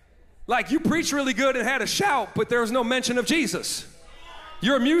 Like, you preached really good and had a shout, but there was no mention of Jesus.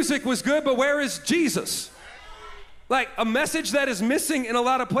 Your music was good, but where is Jesus? Like, a message that is missing in a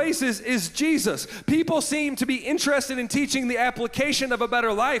lot of places is Jesus. People seem to be interested in teaching the application of a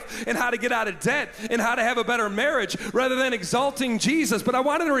better life and how to get out of debt and how to have a better marriage rather than exalting Jesus. But I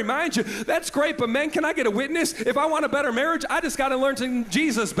wanted to remind you, that's great, but men, can I get a witness? If I want a better marriage, I just got to learn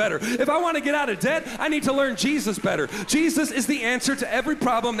Jesus better. If I want to get out of debt, I need to learn Jesus better. Jesus is the answer to every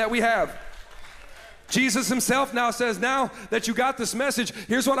problem that we have. Jesus himself now says, now that you got this message,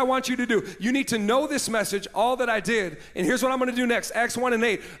 here's what I want you to do. You need to know this message, all that I did, and here's what I'm going to do next. Acts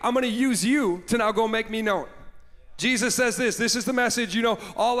 1:8. I'm going to use you to now go make me known. Jesus says this is the message, you know,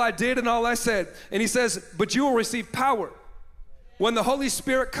 all I did and all I said. And he says, but you will receive power when the Holy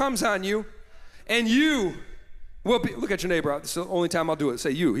Spirit comes on you, and you will be, look at your neighbor, this is the only time I'll do it.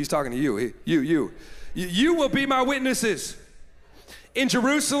 Say you, he's talking to you, You will be my witnesses in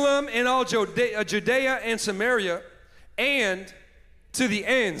Jerusalem, in all Judea and Samaria, and to the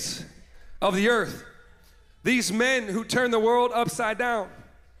ends of the earth. These men who turned the world upside down.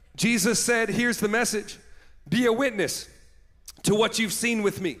 Jesus said, here's the message. Be a witness to what you've seen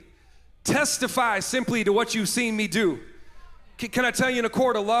with me. Testify simply to what you've seen me do. Can I tell you, in a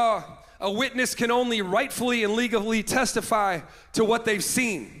court of law, a witness can only rightfully and legally testify to what they've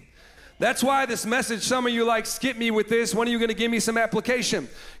seen. That's why this message, some of you like, skip me with this. When are you going to give me some application?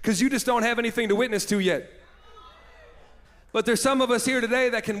 Because you just don't have anything to witness to yet. But there's some of us here today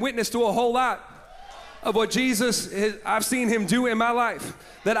that can witness to a whole lot of what Jesus, I've seen him do in my life.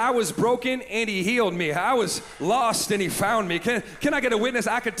 That I was broken and he healed me. I was lost and he found me. Can I get a witness?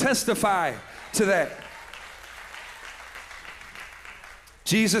 I could testify to that.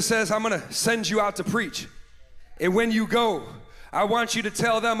 Jesus says, I'm going to send you out to preach. And when you go, I want you to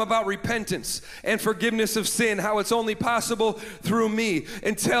tell them about repentance and forgiveness of sin, how it's only possible through me.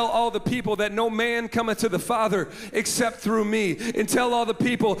 And tell all the people that no man cometh to the Father except through me. And tell all the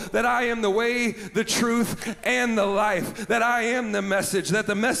people that I am the way, the truth, and the life. That I am the message, that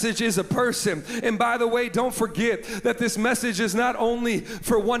the message is a person. And by the way, don't forget that this message is not only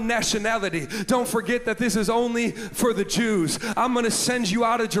for one nationality. Don't forget that this is only for the Jews. I'm going to send you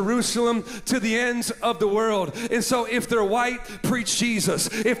out of Jerusalem to the ends of the world. And so if they're white, preach Jesus.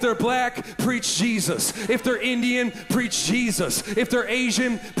 If they're black, preach Jesus. If they're Indian, preach Jesus. If they're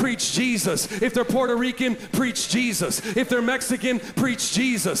Asian, preach Jesus. If they're Puerto Rican, preach Jesus. If they're Mexican, preach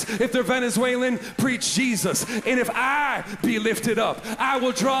Jesus. If they're Venezuelan, preach Jesus. And if I be lifted up, I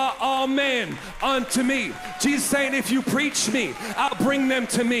will draw all men unto me. Jesus saying, if you preach me, I'll bring them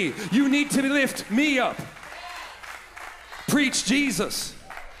to me. You need to lift me up. Preach Jesus.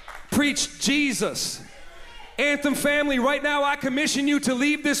 Preach Jesus. Anthem family, right now I commission you to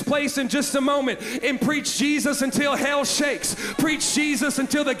leave this place in just a moment and preach Jesus until hell shakes. Preach Jesus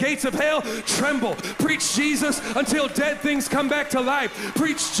until the gates of hell tremble. Preach Jesus until dead things come back to life.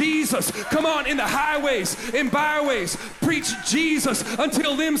 Preach Jesus, come on, in the highways, in byways. Preach Jesus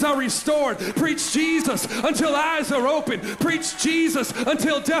until limbs are restored. Preach Jesus until eyes are open. Preach Jesus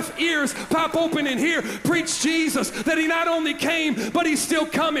until deaf ears pop open and hear. Preach Jesus that he not only came, but he's still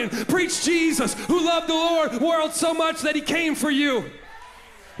coming. Preach Jesus who loved the world so much that he came for you.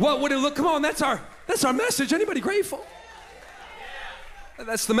 What would it look? Come on, that's our message. Anybody grateful?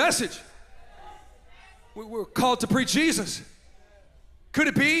 That's the message. We're called to preach Jesus. Could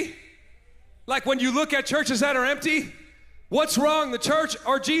it be like when you look at churches that are empty, what's wrong, the church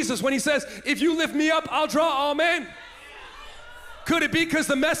or Jesus, when he says, if you lift me up, I'll draw all men? Could it be because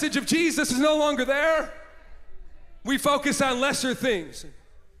the message of Jesus is no longer there? We focus on lesser things,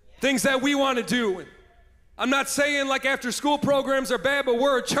 things that we want to do. I'm not saying like after school programs are bad, but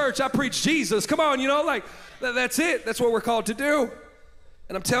we're a church. I preach Jesus. Come on, like that's it. That's what we're called to do.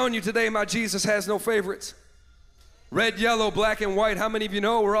 And I'm telling you today, my Jesus has no favorites. Red, yellow, black, and white. How many of you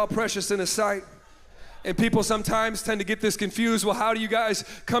know we're all precious in his sight? And people sometimes tend to get this confused. Well, how do you guys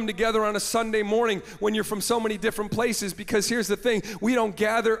come together on a Sunday morning when you're from so many different places? Because here's the thing, we don't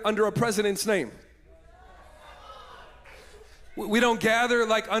gather under a president's name. We don't gather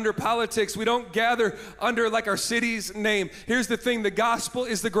like under politics. We don't gather under like our city's name. Here's the thing, the gospel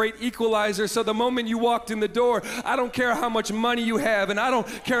is the great equalizer. So the moment you walked in the door, I don't care how much money you have, and I don't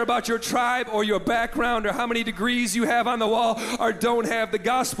care about your tribe or your background or how many degrees you have on the wall or don't have. The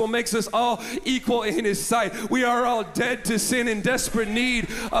gospel makes us all equal in his sight. We are all dead to sin in desperate need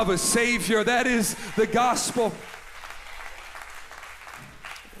of a savior. That is the gospel.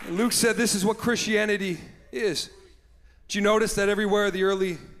 Luke said this is what Christianity is. Did you notice that everywhere the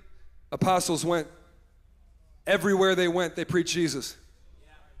early apostles went, everywhere they went, they preached Jesus?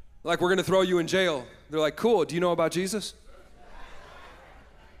 Like, we're going to throw you in jail. They're like, cool, do you know about Jesus?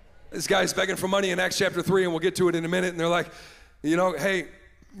 This guy's begging for money in Acts chapter 3, and we'll get to it in a minute. And they're like, hey,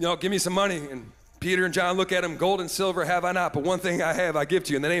 give me some money. And Peter and John look at him, gold and silver have I not, but one thing I have I give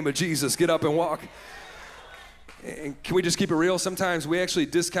to you. In the name of Jesus, get up and walk. And can we just keep it real? Sometimes we actually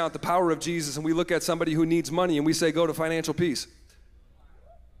discount the power of Jesus, and we look at somebody who needs money and we say, go to financial peace.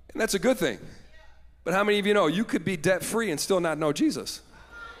 And that's a good thing. But how many of you know you could be debt-free and still not know Jesus?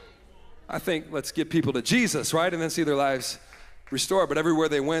 I think let's get people to Jesus, right? And then see their lives restored. But everywhere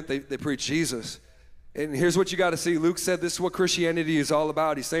they went, they preached Jesus. And here's what you got to see. Luke said this is what Christianity is all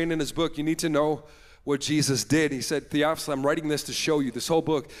about. He's saying in his book, you need to know what Jesus did. He said, Theophilus, I'm writing this to show you, this whole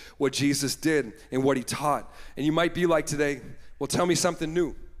book, what Jesus did and what he taught. And you might be like today, well, tell me something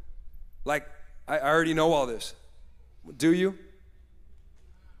new. Like, I already know all this. Do you?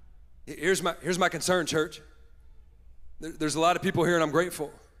 Here's my concern, church. There's a lot of people here, and I'm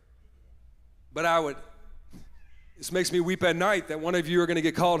grateful. But this makes me weep at night that one of you are going to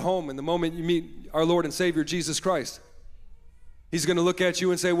get called home in the moment you meet our Lord and Savior, Jesus Christ. He's going to look at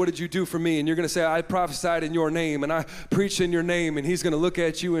you and say, what did you do for me? And you're going to say, I prophesied in your name and I preached in your name. And he's going to look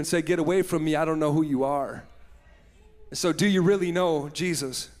at you and say, get away from me. I don't know who you are. And so do you really know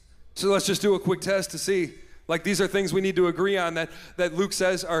Jesus? So let's just do a quick test to see. Like, these are things we need to agree on that Luke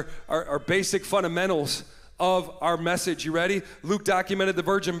says are basic fundamentals of our message. You ready? Luke documented the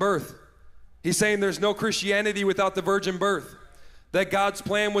virgin birth. He's saying there's no Christianity without the virgin birth. That God's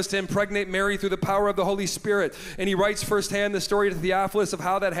plan was to impregnate Mary through the power of the Holy Spirit. And he writes firsthand the story to Theophilus of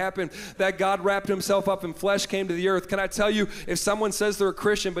how that happened, that God wrapped himself up in flesh, came to the earth. Can I tell you, if someone says they're a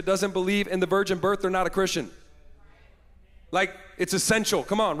Christian but doesn't believe in the virgin birth, they're not a Christian. Like, it's essential,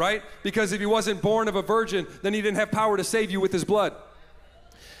 come on, right? Because if he wasn't born of a virgin, then he didn't have power to save you with his blood.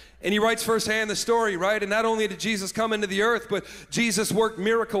 And he writes firsthand the story, right? And not only did Jesus come into the earth, but Jesus worked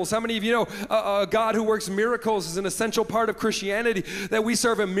miracles. How many of you know a God who works miracles is an essential part of Christianity? That we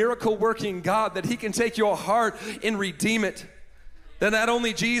serve a miracle-working God, that he can take your heart and redeem it. That not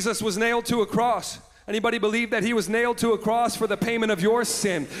only Jesus was nailed to a cross. Anybody believe that he was nailed to a cross for the payment of your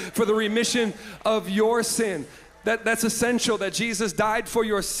sin, for the remission of your sin? That's essential, that Jesus died for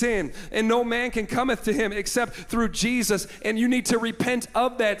your sin, and no man can cometh to him except through Jesus, and you need to repent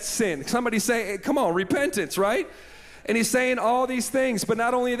of that sin. Somebody say, come on, repentance, right? And he's saying all these things, but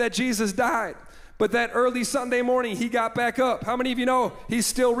not only that Jesus died, but that early Sunday morning he got back up. How many of you know he's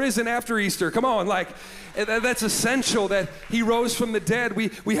still risen after Easter? Come on, like, that's essential that he rose from the dead.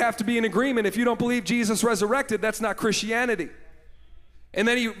 We have to be in agreement. If you don't believe Jesus resurrected, that's not Christianity. And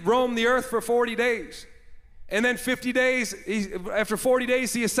then he roamed the earth for 40 days. And then 50 days, after 40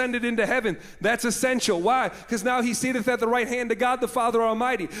 days, he ascended into heaven. That's essential. Why? Because now he sitteth at the right hand of God the Father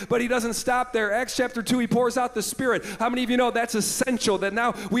Almighty. But he doesn't stop there. Acts chapter 2, he pours out the Spirit. How many of you know that's essential, that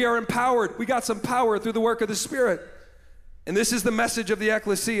now we are empowered? We got some power through the work of the Spirit. And this is the message of the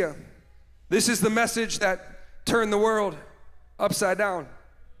ecclesia. This is the message that turned the world upside down.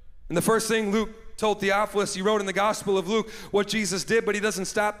 And the first thing Luke told Theophilus, he wrote in the Gospel of Luke what Jesus did, but he doesn't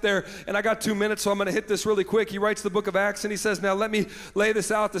stop there. And I got 2 minutes, so I'm going to hit this really quick. He writes the book of Acts, and he says, now let me lay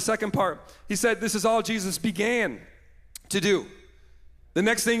this out, the second part. He said, this is all Jesus began to do. The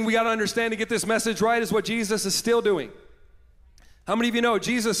next thing we got to understand to get this message right is what Jesus is still doing. How many of you know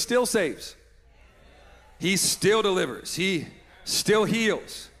Jesus still saves? He still delivers. He still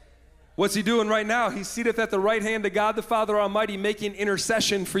heals. What's he doing right now? He sitteth at the right hand of God the Father Almighty, making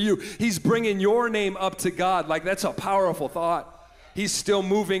intercession for you. He's bringing your name up to God. Like, that's a powerful thought. He's still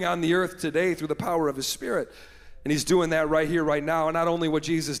moving on the earth today through the power of his Spirit. And he's doing that right here, right now. And not only what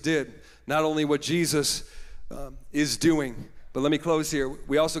Jesus did, not only what Jesus is doing, but let me close here.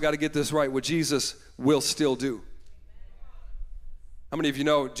 We also got to get this right, what Jesus will still do. How many of you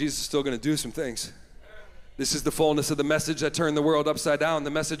know Jesus is still going to do some things? This is the fullness of the message that turned the world upside down, the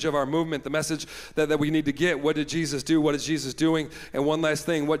message of our movement, the message that we need to get. What did Jesus do? What is Jesus doing? And one last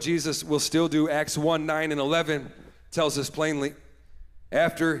thing, what Jesus will still do. Acts 1, 9, and 11 tells us plainly.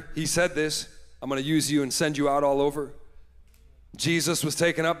 After he said this, I'm going to use you and send you out all over. Jesus was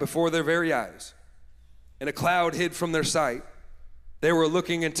taken up before their very eyes, and a cloud hid from their sight. They were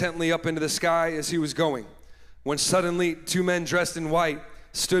looking intently up into the sky as he was going, when suddenly 2 men dressed in white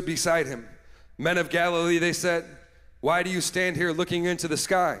stood beside him. Men of Galilee, they said, why do you stand here looking into the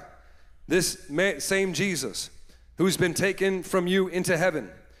sky? This same Jesus, who's been taken from you into heaven,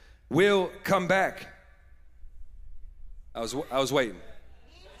 will come back. I was waiting.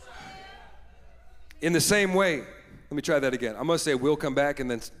 In the same way, let me try that again. I'm going to say will come back, and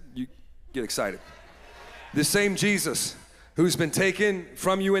then you get excited. The same Jesus, who's been taken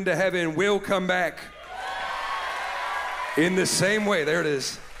from you into heaven, will come back. In the same way, there it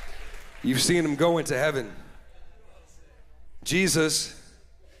is. You've seen him go into heaven. Jesus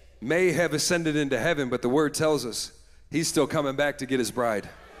may have ascended into heaven, but the word tells us he's still coming back to get his bride.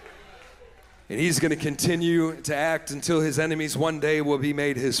 And he's going to continue to act until his enemies one day will be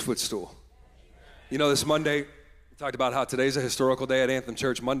made his footstool. You know, this Monday, we talked about how today's a historical day at Anthem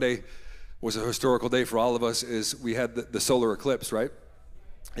Church. Monday was a historical day for all of us, is we had the solar eclipse, right?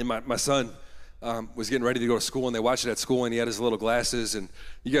 And my son was getting ready to go to school, and they watched it at school, and he had his little glasses, and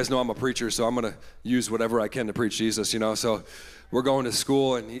you guys know I'm a preacher, so I'm going to use whatever I can to preach Jesus, you know. So we're going to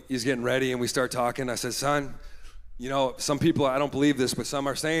school, and he's getting ready, and we start talking. I said, son, you know, some people, I don't believe this, but some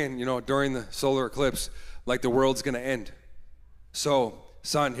are saying, you know, during the solar eclipse, like the world's going to end. So,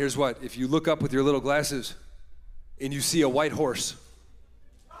 son, here's what. If you look up with your little glasses and you see a white horse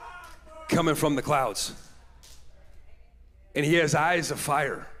coming from the clouds, and he has eyes of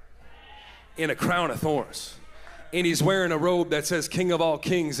fire and a crown of thorns, and he's wearing a robe that says King of all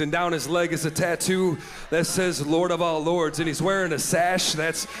kings, and down his leg is a tattoo that says Lord of all lords, and he's wearing a sash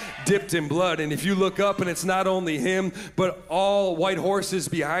that's dipped in blood. And if you look up and it's not only him, but all white horses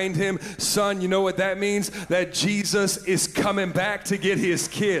behind him, son, you know what that means? That Jesus is coming back to get his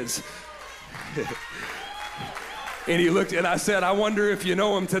kids. And he looked, and I said, I wonder if you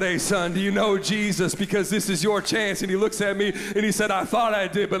know him today, son. Do you know Jesus? Because this is your chance. And he looks at me, and he said, I thought I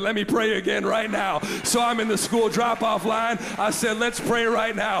did, but let me pray again right now. So I'm in the school drop-off line. I said, let's pray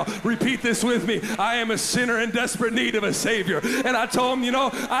right now. Repeat this with me. I am a sinner in desperate need of a Savior. And I told him, you know,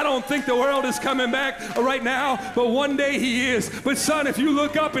 I don't think the world is coming back right now, but one day he is. But son, if you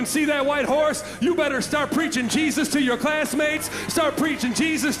look up and see that white horse, you better start preaching Jesus to your classmates. Start preaching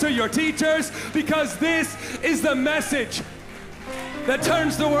Jesus to your teachers, because this is the message that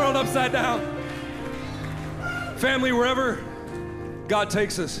turns the world upside down. Family, wherever God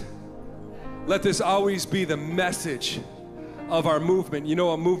takes us, let this always be the message of our movement. You know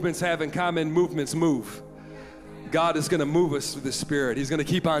what movements have in common? Movements move. God is going to move us through the Spirit. He's going to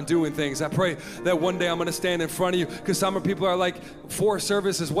keep on doing things. I pray that one day I'm going to stand in front of you, because some people are like, 4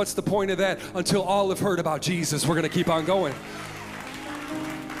 services, what's the point of that? Until all have heard about Jesus, we're going to keep on going.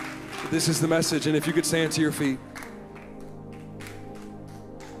 This is the message, and if you could stand to your feet.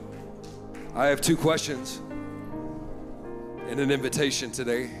 I have 2 questions and an invitation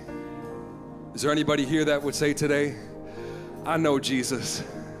today. Is there anybody here that would say today, I know Jesus?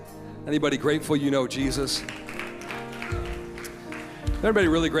 Anybody grateful you know Jesus? Everybody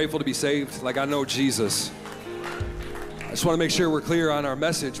really grateful to be saved? Like, I know Jesus. I just want to make sure we're clear on our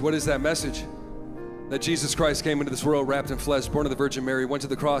message. What is that message? that Jesus Christ came into this world wrapped in flesh, born of the Virgin Mary, went to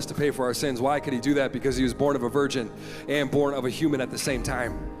the cross to pay for our sins. Why could he do that? Because he was born of a virgin and born of a human at the same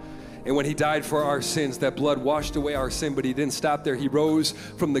time. And when he died for our sins, that blood washed away our sin, but he didn't stop there. He rose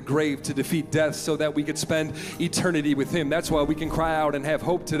from the grave to defeat death so that we could spend eternity with him. That's why we can cry out and have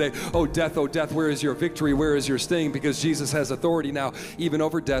hope today. Oh, death, where is your victory? Where is your sting? Because Jesus has authority now, even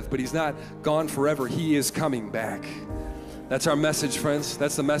over death, but he's not gone forever. He is coming back. That's our message, friends.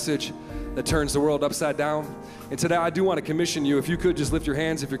 That's the message that turns the world upside down. And today I do want to commission you. If you could just lift your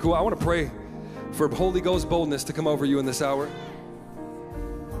hands if you're cool. I want to pray for Holy Ghost boldness to come over you in this hour.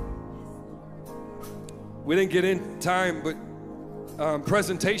 We didn't get in time, but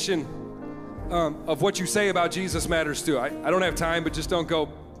presentation of what you say about Jesus matters too. I don't have time, but just don't go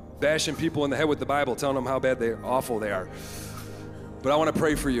bashing people in the head with the Bible, telling them how awful they are. But I want to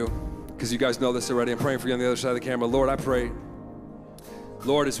pray for you, because you guys know this already. I'm praying for you on the other side of the camera. Lord, I pray,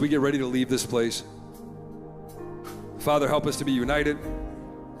 Lord, as we get ready to leave this place, Father, help us to be united,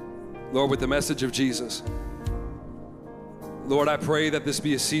 Lord, with the message of Jesus. Lord, I pray that this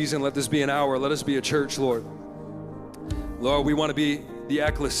be a season, let this be an hour, let us be a church, Lord. Lord, we want to be the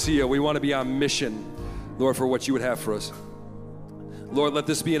ecclesia. We want to be on mission, Lord, for what you would have for us. Lord, let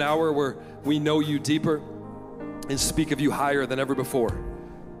this be an hour where we know you deeper and speak of you higher than ever before.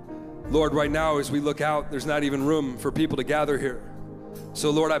 Lord, right now as we look out, there's not even room for people to gather here.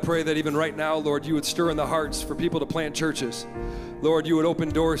 So Lord, I pray that even right now, Lord, you would stir in the hearts for people to plant churches. Lord, you would open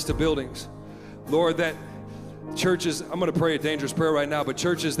doors to buildings. Lord, that churches, I'm going to pray a dangerous prayer right now, but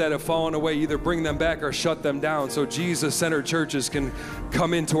churches that have fallen away, either bring them back or shut them down so Jesus-centered churches can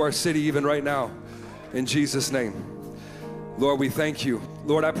come into our city even right now. In Jesus' name. Lord, we thank you.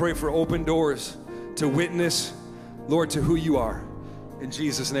 Lord, I pray for open doors to witness, Lord, to who you are. In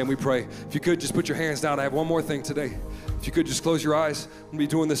Jesus' name we pray. If you could just put your hands down. I have one more thing today. If you could just close your eyes. We'll be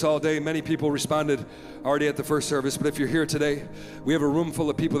doing this all day. Many people responded already at the first service, but if you're here today, we have a room full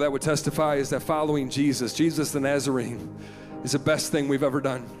of people that would testify is that following Jesus the Nazarene, is the best thing we've ever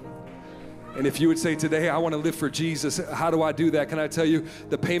done. And if you would say today, I want to live for Jesus, how do I do that? Can I tell you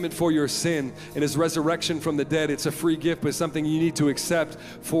the payment for your sin and his resurrection from the dead? It's a free gift, but something you need to accept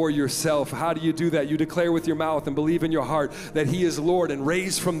for yourself. How do you do that? You declare with your mouth and believe in your heart that he is Lord and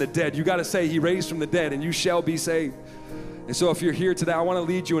raised from the dead. You got to say he raised from the dead and you shall be saved. And so if you're here today, I want to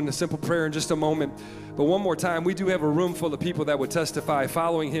lead you in a simple prayer in just a moment. But one more time, we do have a room full of people that would testify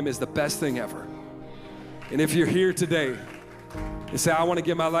following him is the best thing ever. And if you're here today, and say, I want to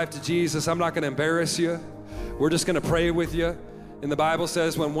give my life to Jesus, I'm not going to embarrass you. We're just going to pray with you. And the Bible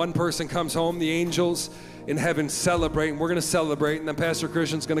says when one person comes home, the angels in heaven celebrate, and we're going to celebrate, and then Pastor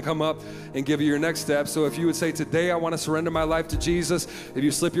Christian's going to come up and give you your next step. So if you would say, today I want to surrender my life to Jesus, if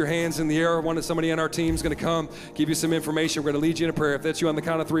you slip your hands in the air, somebody on our team is going to come, give you some information. We're going to lead you in a prayer. If that's you, on the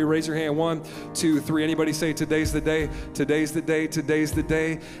count of 3, raise your hand. 1, 2, 3. Anybody say, today's the day, today's the day, today's the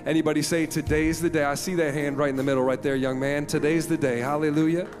day. Anybody say, today's the day. I see that hand right in the middle right there, young man. Today's the day.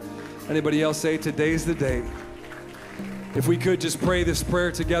 Hallelujah. Anybody else say, today's the day? If we could just pray this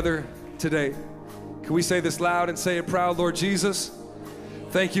prayer together today. Can we say this loud and say it proud? Lord Jesus,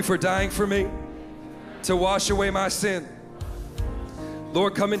 thank you for dying for me to wash away my sin.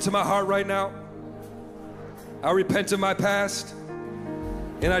 Lord, come into my heart right now. I repent of my past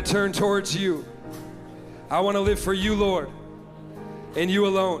and I turn towards you. I want to live for you, Lord, and you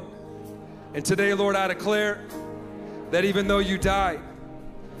alone. And today, Lord, I declare that even though you died,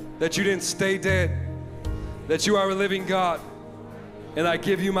 that you didn't stay dead, that you are a living God, and I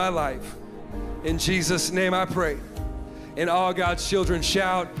give you my life. In Jesus' name I pray. And all God's children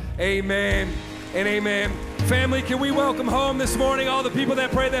shout, amen and amen. Family, can we welcome home this morning all the people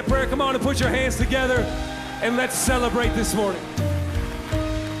that prayed that prayer? Come on and put your hands together, and let's celebrate this morning.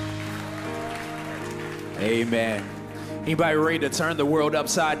 Amen. Anybody ready to turn the world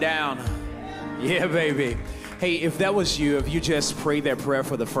upside down? Yeah, baby. Hey, if that was you, if you just prayed that prayer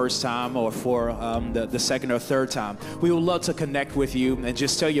for the first time or for the second or third time, we would love to connect with you and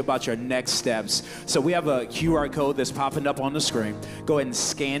just tell you about your next steps. So we have a QR code that's popping up on the screen. Go ahead and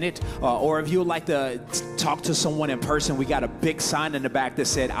scan it. Or if you would like to talk to someone in person, we got a big sign in the back that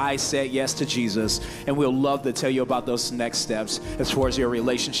said, I said yes to Jesus. And we'll love to tell you about those next steps as far as your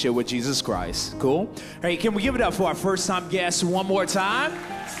relationship with Jesus Christ. Cool? Hey, can we give it up for our first time guests one more time?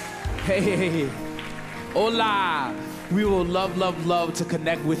 Hey. Hola. We will love to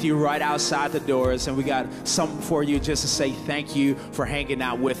connect with you right outside the doors, and we got something for you just to say thank you for hanging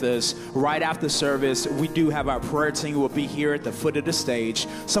out with us. Right after service, we do have our prayer team will be here at the foot of the stage.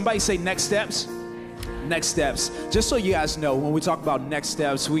 Somebody say next steps. Next steps. Just so you guys know, when we talk about next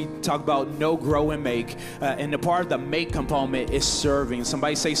steps, we talk about know, grow, and make. And the part of the make component is serving.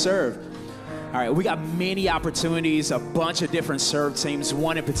 Somebody say serve. All right, we got many opportunities, a bunch of different serve teams.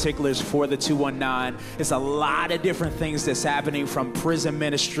 One in particular is for the 219. It's a lot of different things that's happening, from prison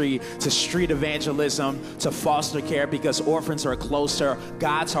ministry to street evangelism to foster care, because orphans are close to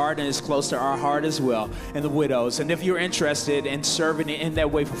God's heart and is close to our heart as well, and the widows. And if you're interested in serving in that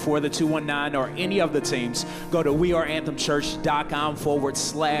way for the 219 or any of the teams, go to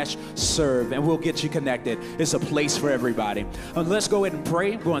weareanthemchurch.com/serve and we'll get you connected. It's a place for everybody. Let's go ahead and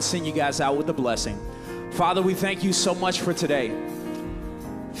pray. We're going to send you guys out with the blessing. Father, we thank you so much for today.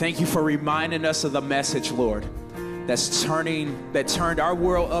 Thank you for reminding us of the message, Lord, that turned our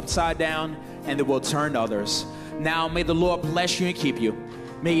world upside down and that will turn others. Now may the Lord bless you and keep you.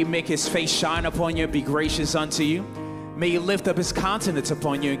 May he make his face shine upon you and be gracious unto you. May he lift up his countenance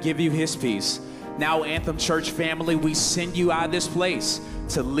upon you and give you his peace. Now, Anthem Church family, we send you out of this place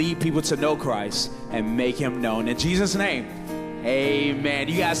to lead people to know Christ and make him known. In Jesus' name, amen.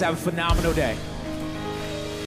 You guys have a phenomenal day.